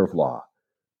it a matter of law.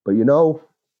 But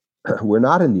we're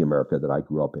not in the America that I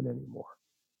grew up in anymore.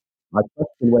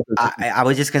 I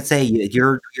was just going to say,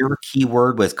 your key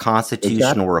word was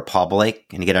constitutional republic.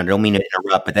 And again, I don't mean to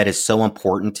interrupt, but that is so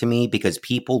important to me because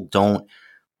people don't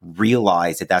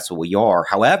realize that that's what we are.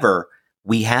 However,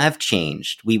 we have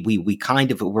changed.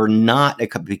 We're not,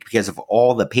 because of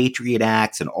all the Patriot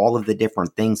Acts and all of the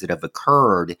different things that have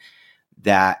occurred,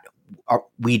 that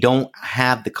we don't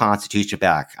have the Constitution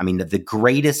back. I mean, the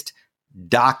greatest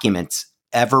documents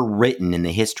ever written in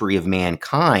the history of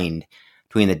mankind,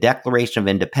 between the Declaration of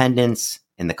Independence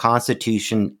and the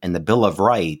Constitution and the Bill of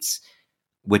Rights,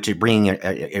 which are being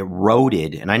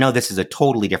eroded. And I know this is a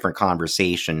totally different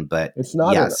conversation, but it's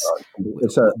not. Yes,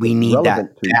 we need that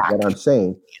back. What I'm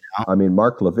saying, I mean,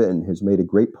 Mark Levin has made a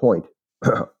great point,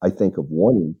 I think, of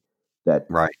warning that,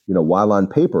 Right. while on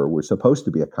paper we're supposed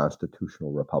to be a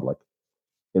constitutional republic,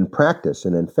 in practice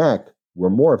and in fact, we're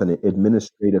more of an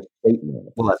administrative state now,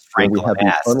 Well, as where we Franklin have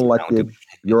these asked, unelected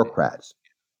bureaucrats,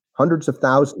 hundreds of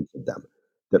thousands of them,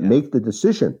 that make the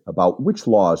decision about which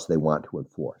laws they want to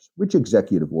enforce, which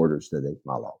executive orders do they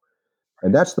follow.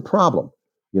 And that's the problem.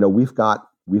 We've got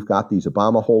these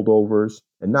Obama holdovers,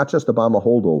 and not just Obama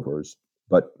holdovers,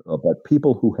 but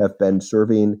people who have been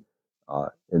serving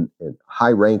in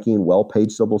high-ranking,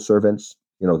 well-paid civil servants,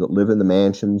 that live in the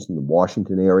mansions in the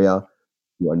Washington area,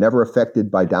 who are never affected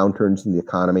by downturns in the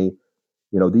economy.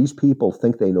 These people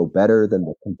think they know better than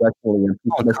the congressional EMP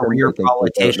commission. career They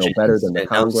think they know better than the no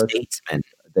Congress. statesman.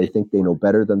 They think they know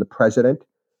better than the president.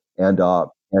 And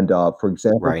for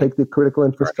example, Right. take the Critical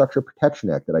Infrastructure Protection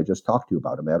Act that I just talked to you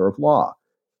about, a matter of law.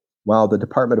 While the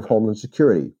Department of Homeland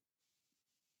Security,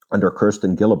 under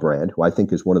Kirsten Gillibrand, who I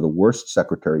think is one of the worst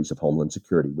secretaries of Homeland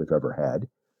Security we've ever had,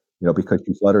 because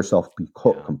she's let herself be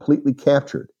completely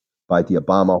captured by the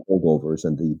Obama holdovers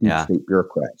and the deep state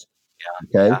bureaucrats.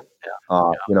 Okay.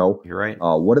 You're right.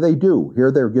 What do?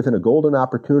 Here they're given a golden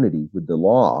opportunity with the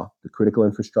law, the Critical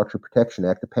Infrastructure Protection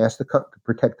Act, to pass to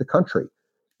protect the country.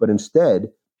 But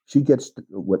instead, she gets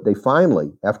what they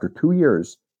finally, after 2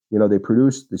 years, they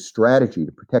produced the strategy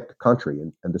to protect the country.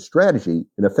 And the strategy,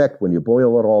 in effect, when you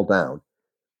boil it all down,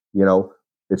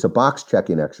 it's a box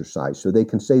checking exercise. So they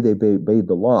can say they obeyed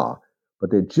the law.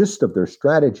 But the gist of their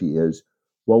strategy is,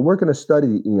 well, we're going to study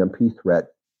the EMP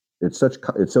threat. It's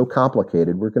so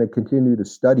complicated. We're going to continue to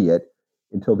study it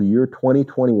until the year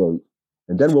 2028,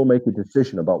 and then we'll make a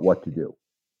decision about what to do.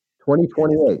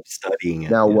 2028. Studying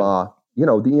it. Now,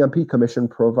 the EMP Commission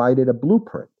provided a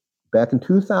blueprint back in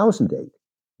 2008.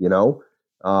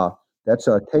 That's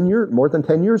more than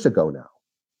 10 years ago now,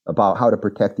 about how to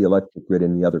protect the electric grid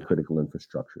and the other critical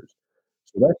infrastructures.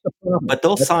 So that's the problem. But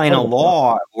they'll sign a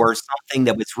law or something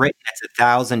that was written that's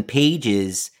 1,000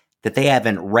 pages that they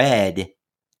haven't read,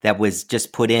 that was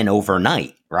just put in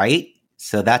overnight, right?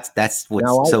 So that's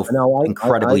what's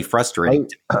incredibly frustrating.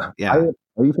 And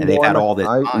they've had all this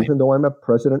time. Even though I'm a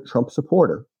President Trump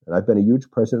supporter, and I've been a huge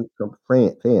President Trump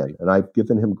fan, and I've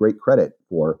given him great credit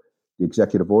for the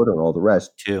executive order and all the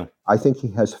rest, too. I think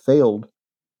he has failed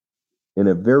in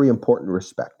a very important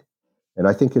respect. And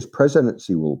I think his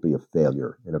presidency will be a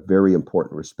failure in a very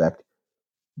important respect,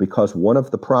 because one of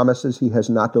the promises he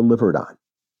has not delivered on,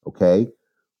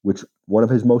 which one of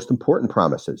his most important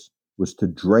promises was to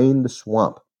drain the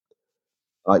swamp.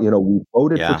 We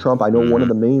voted for Trump. I know one of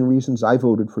the main reasons I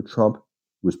voted for Trump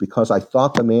was because I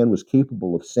thought the man was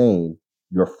capable of saying,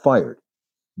 "You're fired.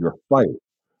 You're fired."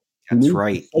 That's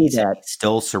right. He's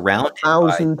still surrounded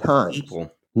 1,000 by times.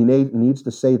 people. He needs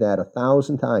to say that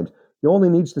 1,000 times. He only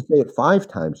needs to say it 5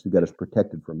 times to get us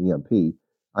protected from EMP.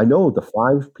 I know the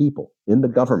 5 people in the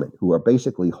government who are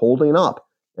basically holding up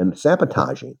and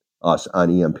sabotaging us on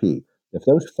EMP. If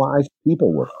those 5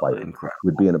 people were fired,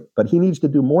 would be but he needs to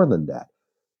do more than that.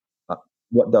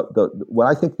 What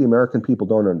I think the American people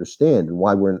don't understand, and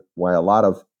why a lot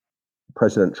of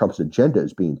President Trump's agenda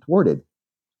is being thwarted,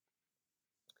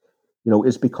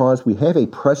 is because we have a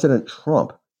President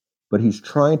Trump, but he's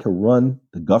trying to run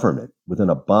the government with an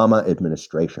Obama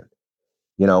administration.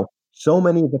 So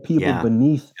many of the people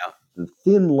beneath the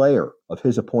thin layer of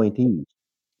his appointees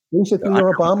basically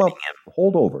are Obama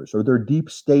holdovers, or they're deep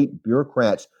state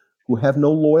bureaucrats who have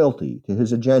no loyalty to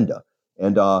his agenda.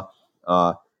 And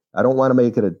I don't want to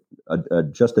make it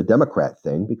just a Democrat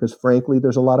thing, because frankly,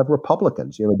 there's a lot of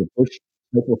Republicans. The Bush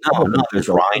Republicans. There's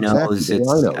rhinos. Exactly,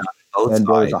 rhinos. And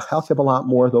there's a heck of a lot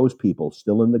more of those people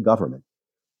still in the government.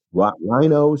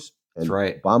 Rhinos and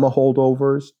Obama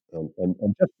holdovers and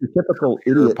just your typical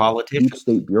idiot deep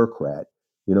state bureaucrat,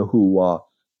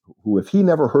 who if he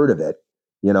never heard of it,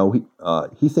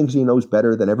 he thinks he knows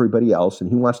better than everybody else, and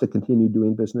he wants to continue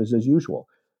doing business as usual.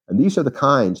 And these are the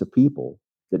kinds of people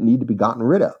that need to be gotten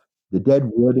rid of. The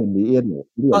dead wood and the idiot.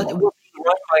 Well, we're being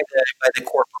run by the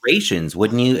corporations.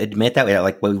 Wouldn't you admit that?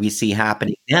 Like what we see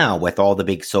happening now with all the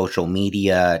big social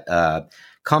media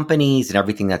companies and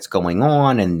everything that's going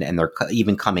on, and they're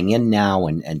even coming in now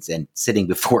and sitting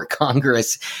before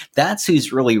Congress. That's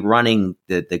who's really running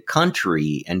the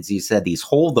country. And as you said, these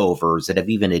holdovers that have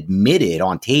even admitted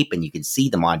on tape, and you can see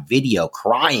them on video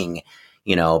crying,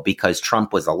 because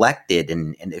Trump was elected,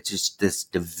 and it's just this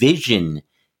division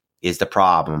is the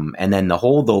problem. And then the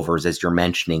holdovers, as you're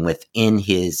mentioning, within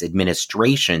his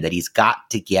administration that he's got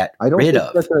to get rid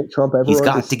of. President Trump ever he's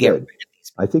got to get rid of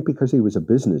these. I think because he was a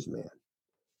businessman,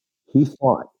 he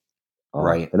thought,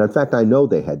 right. And in fact, I know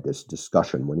they had this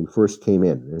discussion when he first came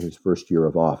in his first year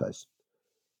of office,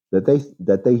 that they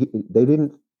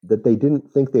didn't that they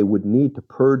didn't think they would need to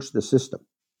purge the system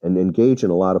and engage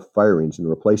in a lot of firings and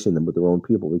replacing them with their own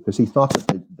people, because he thought that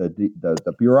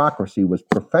the bureaucracy was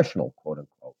professional, quote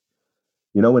unquote.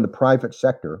 In the private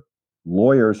sector,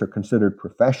 lawyers are considered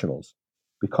professionals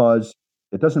because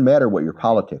it doesn't matter what your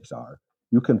politics are.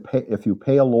 You can pay, if you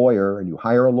pay a lawyer and you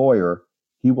hire a lawyer,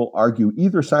 he will argue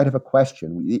either side of a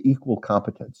question with equal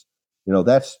competence.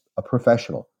 That's a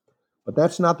professional. But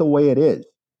that's not the way it is.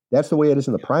 That's the way it is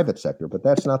in the private sector, but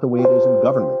that's not the way it is in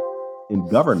government. In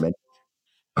government,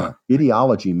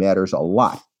 ideology matters a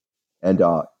lot, and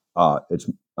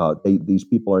these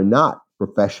people are not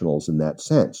professionals in that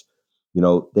sense.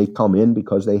 They come in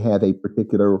because they have a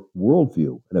particular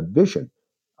worldview and a vision,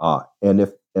 and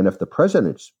if the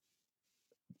president's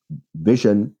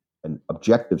vision and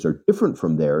objectives are different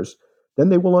from theirs, then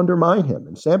they will undermine him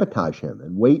and sabotage him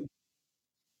and wait.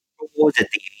 What was it,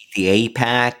 the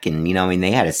APAC? And,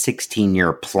 they had a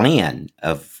 16-year plan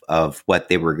of what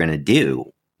they were going to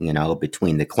do,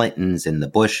 between the Clintons and the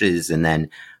Bushes, and then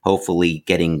hopefully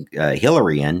getting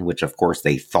Hillary in, which of course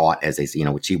they thought, as they say,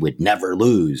 which she would never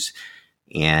lose.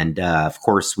 And of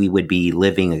course, we would be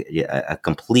living a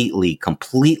completely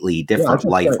different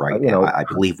life right now. I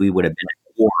believe we would have been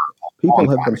at war. People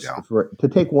have been, to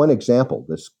take one example,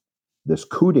 this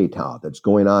coup d'etat that's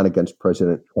going on against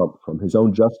President Trump from his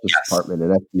own Justice Department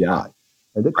and FBI.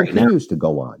 And it continues to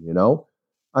go on,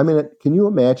 I mean, can you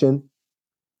imagine?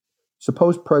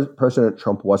 Suppose President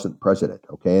Trump wasn't president,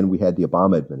 okay, and we had the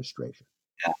Obama administration.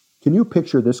 Yeah. Can you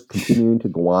picture this continuing to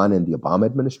go on in the Obama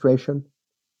administration?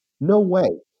 No way.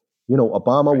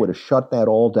 Obama would have shut that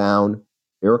all down.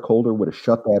 Eric Holder would have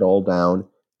shut that all down,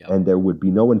 and there would be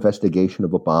no investigation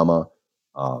of Obama.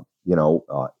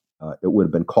 It would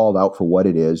have been called out for what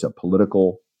it is, a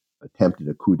political attempt at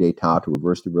a coup d'etat to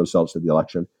reverse the results of the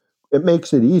election. It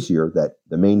makes it easier that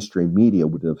the mainstream media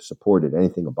would have supported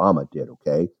anything Obama did,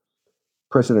 okay?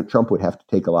 President Trump would have to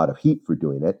take a lot of heat for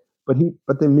doing it, but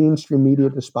the mainstream media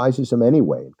despises him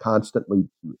anyway and constantly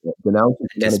denounces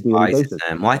him on a daily basis.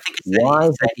 Well, I think why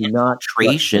have you not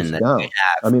shut this down?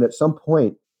 I mean, at some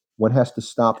point, one has to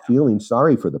stop feeling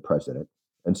sorry for the president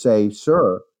and say,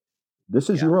 "Sir, this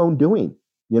is your own doing.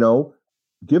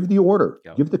 Give the order,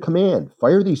 give the command,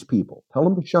 fire these people, tell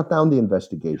them to shut down the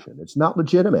investigation. It's not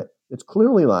legitimate. It's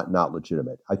clearly not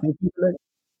legitimate." I think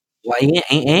well,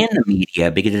 and the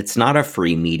media, because it's not a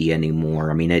free media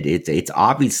anymore. I mean, it's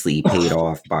obviously paid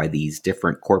off by these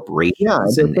different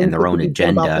corporations and their own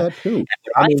agenda.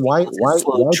 Why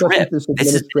doesn't this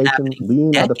administration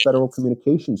lean on the Federal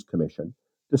Communications Commission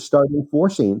to start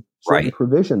enforcing certain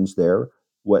provisions there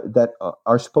that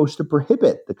are supposed to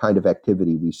prohibit the kind of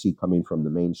activity we see coming from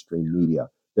the mainstream media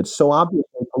that's so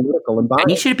obviously political and biased? And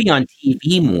he should be on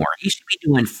TV more. He should be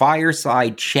doing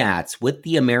fireside chats with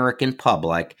the American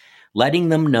public, letting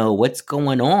them know what's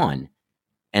going on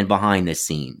and behind the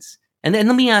scenes. And then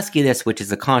let me ask you this, which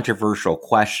is a controversial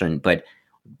question, but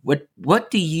what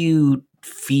do you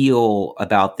feel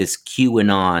about this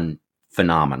QAnon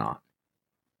phenomenon?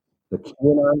 The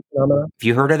QAnon phenomenon? Have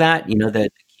you heard of that? The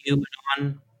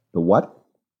QAnon? The what?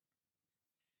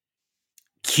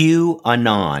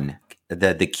 QAnon.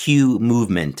 The Q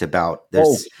movement about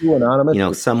this,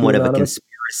 somewhat of a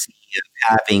conspiracy of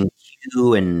having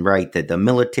Q and the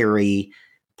military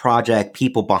project,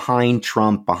 people behind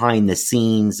Trump, behind the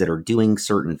scenes that are doing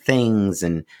certain things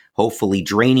and hopefully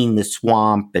draining the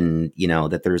swamp, and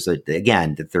that there's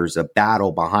a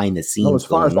battle behind the scenes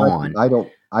going on. I don't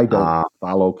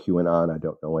follow QAnon. I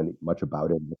don't know much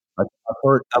about it. I've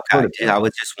heard. Okay, I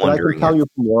was just wondering. I can tell you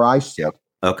from where I sit. Yep.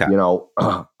 Okay. The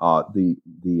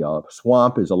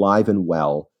swamp is alive and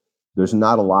well. There's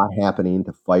not a lot happening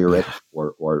to fire it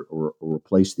or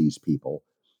replace these people.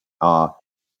 Right.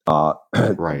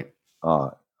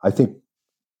 I think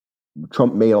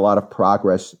Trump made a lot of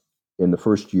progress in the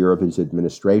first year of his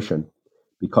administration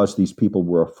because these people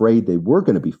were afraid they were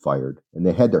going to be fired, and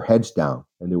they had their heads down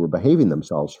and they were behaving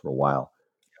themselves for a while.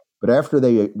 But after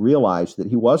they realized that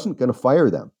he wasn't going to fire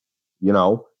them,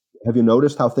 have you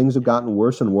noticed how things have gotten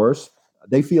worse and worse?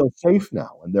 They feel safe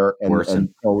now, and so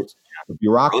the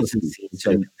bureaucracy is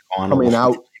coming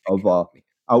out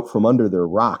from under their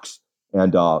rocks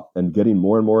and getting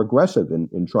more and more aggressive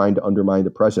in trying to undermine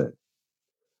the president.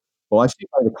 Well, I see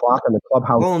by the clock on the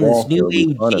clubhouse wall here,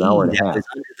 we've run an hour and a half,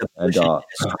 and I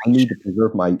need to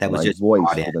preserve my voice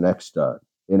for the next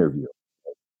interview.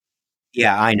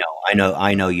 Yeah, I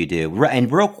know you do.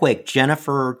 And real quick,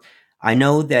 Jennifer, I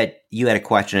know that you had a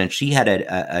question, and she had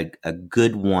a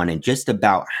good one, and just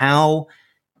about how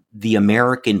the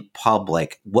American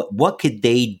public, what could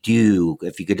they do,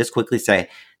 if you could just quickly say,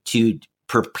 to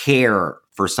prepare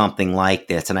for something like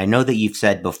this? And I know that you've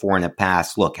said before in the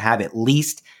past, look, have at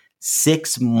least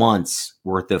 6 months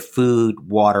worth of food,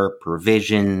 water,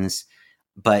 provisions.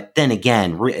 But then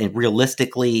again,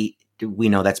 realistically, we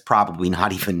know that's probably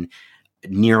not even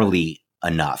nearly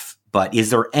enough. But is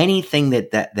there anything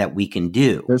that we can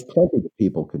do? There's plenty that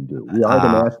people can do. We are the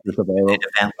masters of our own. An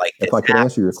event like this if I could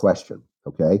answer your question,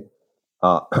 okay?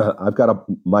 I've got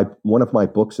one of my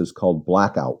books is called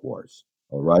Blackout Wars.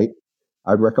 All right,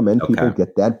 I'd recommend people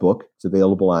get that book. It's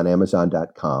available on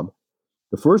Amazon.com.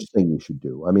 The first thing you should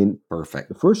do, Perfect.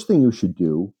 The first thing you should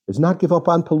do is not give up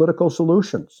on political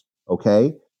solutions.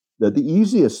 Okay, the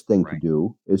easiest thing to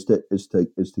do is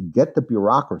to get the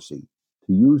bureaucracy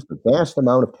to use the vast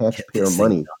amount of taxpayer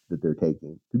money that they're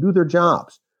taking to do their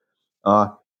jobs.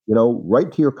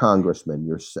 Write to your congressman,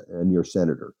 and your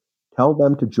senator. Tell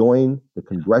them to join the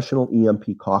Congressional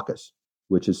EMP caucus,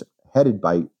 which is headed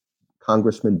by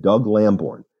Congressman Doug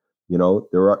Lamborn.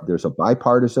 There's a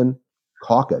bipartisan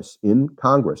caucus in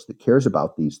Congress that cares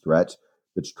about these threats,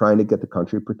 that's trying to get the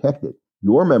country protected.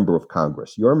 Your member of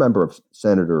Congress, your member of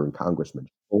senator and congressman.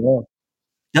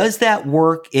 Does that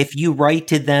work if you write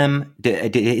to them?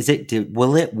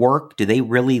 Will it work? Do they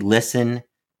really listen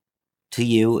to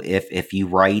you if you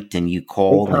write and you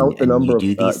call and you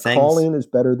do these things? Calling is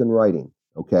better than writing,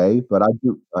 okay? But I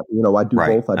do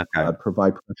both. I'd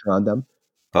provide pressure on them.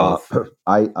 Both.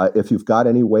 If you've got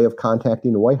any way of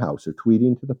contacting the White House or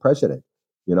tweeting to the president,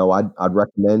 I'd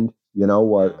recommend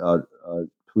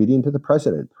tweeting to the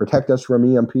president, protect us from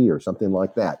EMP or something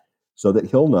like that, so that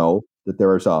he'll know that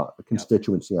there is a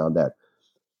constituency on that.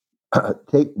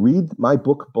 Read my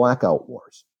book, Blackout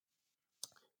Wars.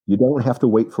 You don't have to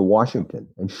wait for Washington,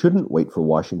 and shouldn't wait for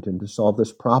Washington to solve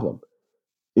this problem.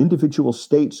 Individual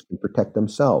states can protect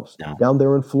themselves. No. Down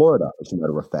there in Florida, as a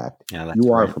matter of fact. Yeah,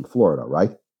 you are from Florida,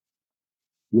 right?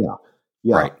 Yeah.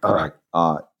 Right, correct.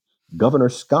 Governor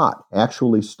Scott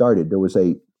actually started. There was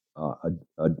a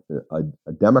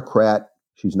Democrat.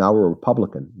 She's now a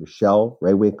Republican, Michelle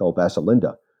Raywinkle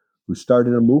Vasalinda, who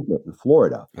started a movement in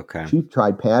Florida. Okay. She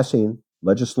tried passing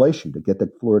legislation to get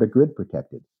the Florida grid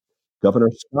protected. Governor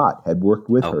Scott had worked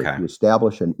with her to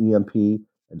establish an EMP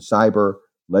and cyber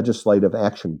legislative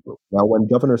action group. Now, when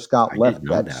Governor Scott left,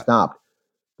 that stopped.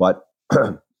 But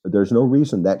there's no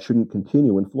reason that shouldn't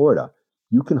continue in Florida.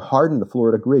 You can harden the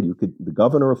Florida grid. The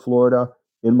governor of Florida,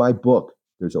 in my book,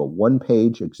 there's a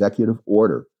 1-page executive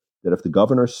order that if the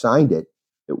governor signed it,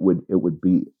 it would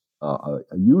be a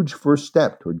huge first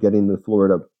step toward getting the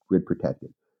Florida grid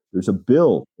protected. There's a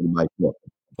bill in my book.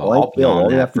 All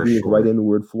you have to do is write in the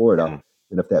word Florida,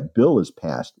 and if that bill is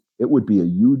passed, it would be a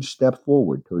huge step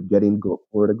forward toward getting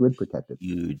Florida grid protected.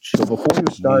 Huge. So before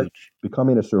you start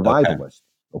becoming a survivalist,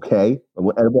 and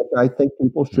I think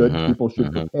people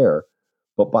should prepare.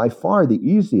 But by far the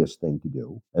easiest thing to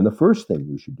do, and the first thing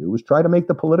you should do, is try to make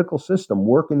the political system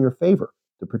work in your favor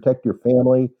to protect your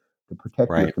family, to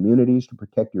protect your communities, to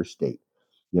protect your state.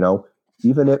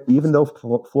 Even though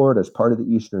Florida is part of the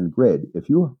Eastern grid, if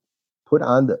you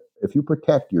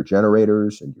protect your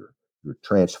generators and your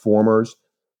transformers,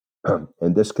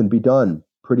 and this can be done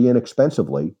pretty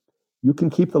inexpensively, you can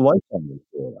keep the lights on in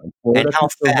Florida. And how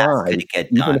fast could it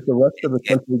get done? Even if the rest of the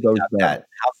country goes down.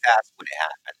 How fast would it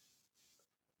happen?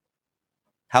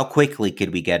 How quickly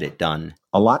could we get it done?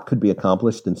 A lot could be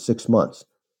accomplished in 6 months.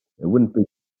 It wouldn't be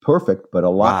perfect, but a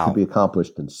lot could be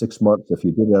accomplished in 6 months if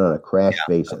you did it on a crash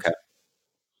basis. Okay.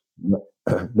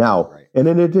 Now, and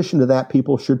in addition to that,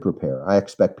 people should prepare. I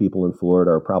expect people in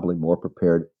Florida are probably more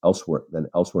prepared elsewhere than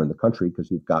elsewhere in the country because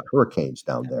you've got hurricanes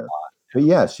down there. But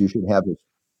yes, you should have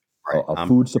a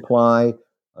food supply,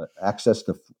 access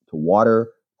to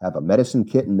water, have a medicine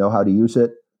kit and know how to use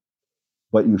it.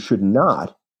 But you should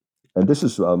not, and this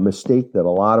is a mistake that a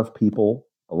lot of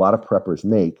preppers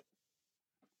make,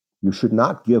 you should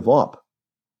not give up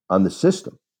on the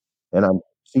system. And I'm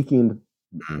seeking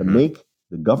to make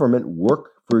the government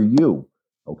work for you,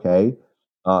 okay?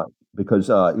 Because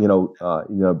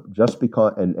just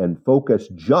because and focus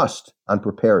just on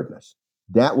preparedness,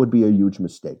 that would be a huge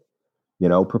mistake.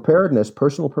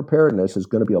 Personal preparedness is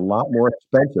going to be a lot more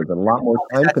expensive and a lot more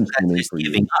time consuming for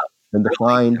you than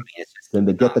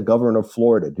to get the governor of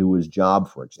Florida to do his job,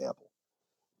 for example.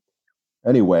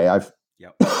 Anyway, I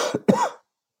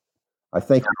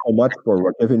thank you so much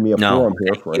for giving me a forum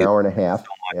here for an hour and a half.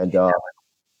 And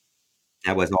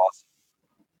that was awesome.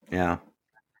 Yeah.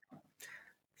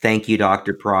 Thank you,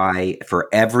 Dr. Pry, for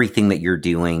everything that you're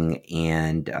doing.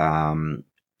 And,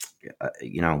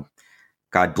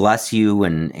 God bless you.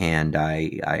 And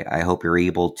I hope you're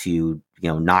able to,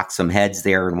 knock some heads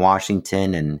there in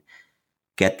Washington and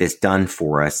get this done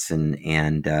for us,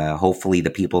 and hopefully the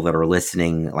people that are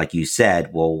listening, like you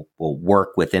said, will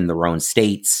work within their own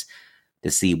states to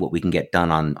see what we can get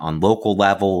done on local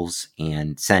levels,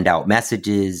 and send out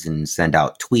messages and send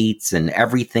out tweets and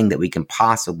everything that we can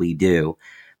possibly do.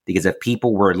 Because if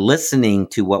people were listening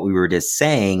to what we were just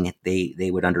saying, they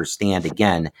would understand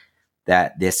again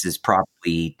that this is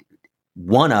probably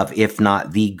one of, if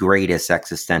not the greatest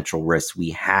existential risk we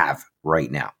have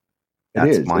right now. It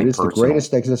is the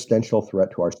greatest existential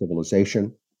threat to our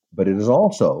civilization, but it is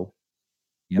also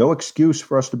no excuse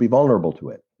for us to be vulnerable to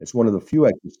it. It's one of the few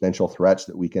existential threats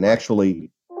that we can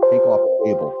actually take off the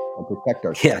table and protect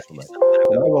ourselves from it.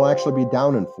 And I will actually be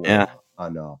down in Florida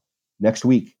on next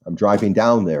week. I'm driving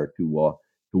down there to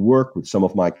work with some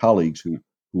of my colleagues who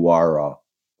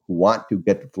want to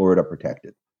get Florida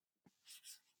protected.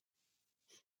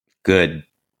 Good.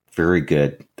 Very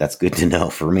good. That's good to know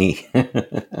for me.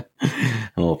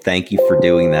 Well, thank you for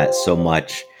doing that so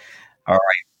much. All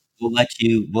right. We'll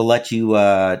let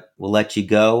you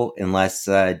go unless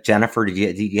Jennifer,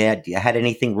 did you had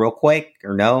anything real quick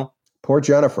or no? Poor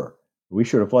Jennifer. We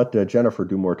should have let Jennifer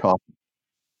do more talking.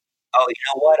 Oh, you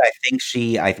know what?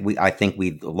 I think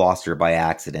we lost her by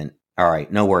accident. All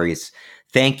right, no worries.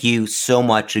 Thank you so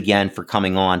much again for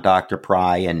coming on, Dr.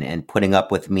 Pry, and putting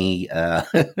up with me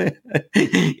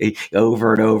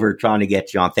over and over trying to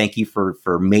get you on. Thank you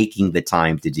for making the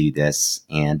time to do this.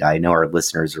 And I know our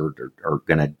listeners are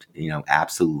going to,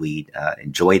 absolutely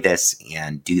enjoy this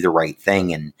and do the right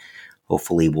thing. And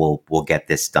hopefully we'll get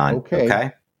this done.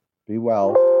 Okay? Be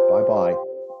well. Bye-bye. All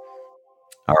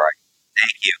right.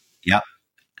 Thank you. Yep.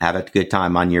 Have a good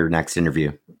time on your next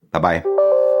interview. Bye-bye.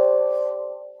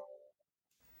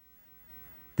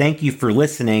 Thank you for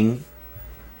listening.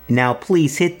 Now,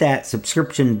 please hit that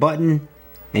subscription button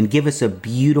and give us a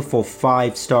beautiful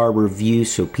 5-star review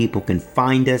so people can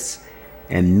find us,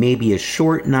 and maybe a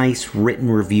short, nice written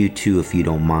review too, if you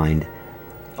don't mind.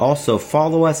 Also,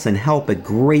 follow us and help a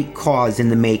great cause in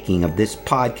the making of this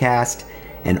podcast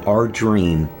and our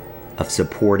dream of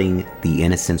supporting the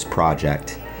Innocence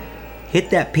Project. Hit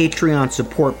that Patreon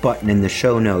support button in the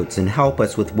show notes and help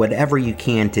us with whatever you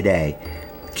can today.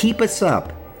 Keep us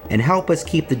up and help us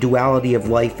keep the duality of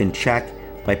life in check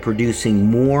by producing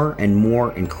more and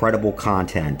more incredible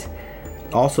content.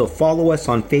 Also, follow us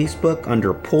on Facebook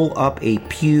under Pull Up a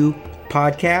Pew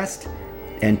Podcast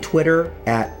and Twitter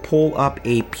at Pull Up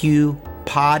a Pew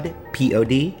Pod,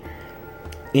 P-O-D.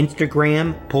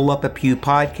 Instagram, Pull Up a Pew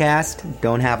Podcast.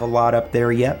 Don't have a lot up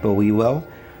there yet, but we will.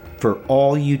 For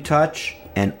all you touch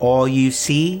and all you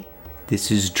see,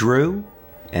 this is Drew,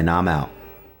 and I'm out.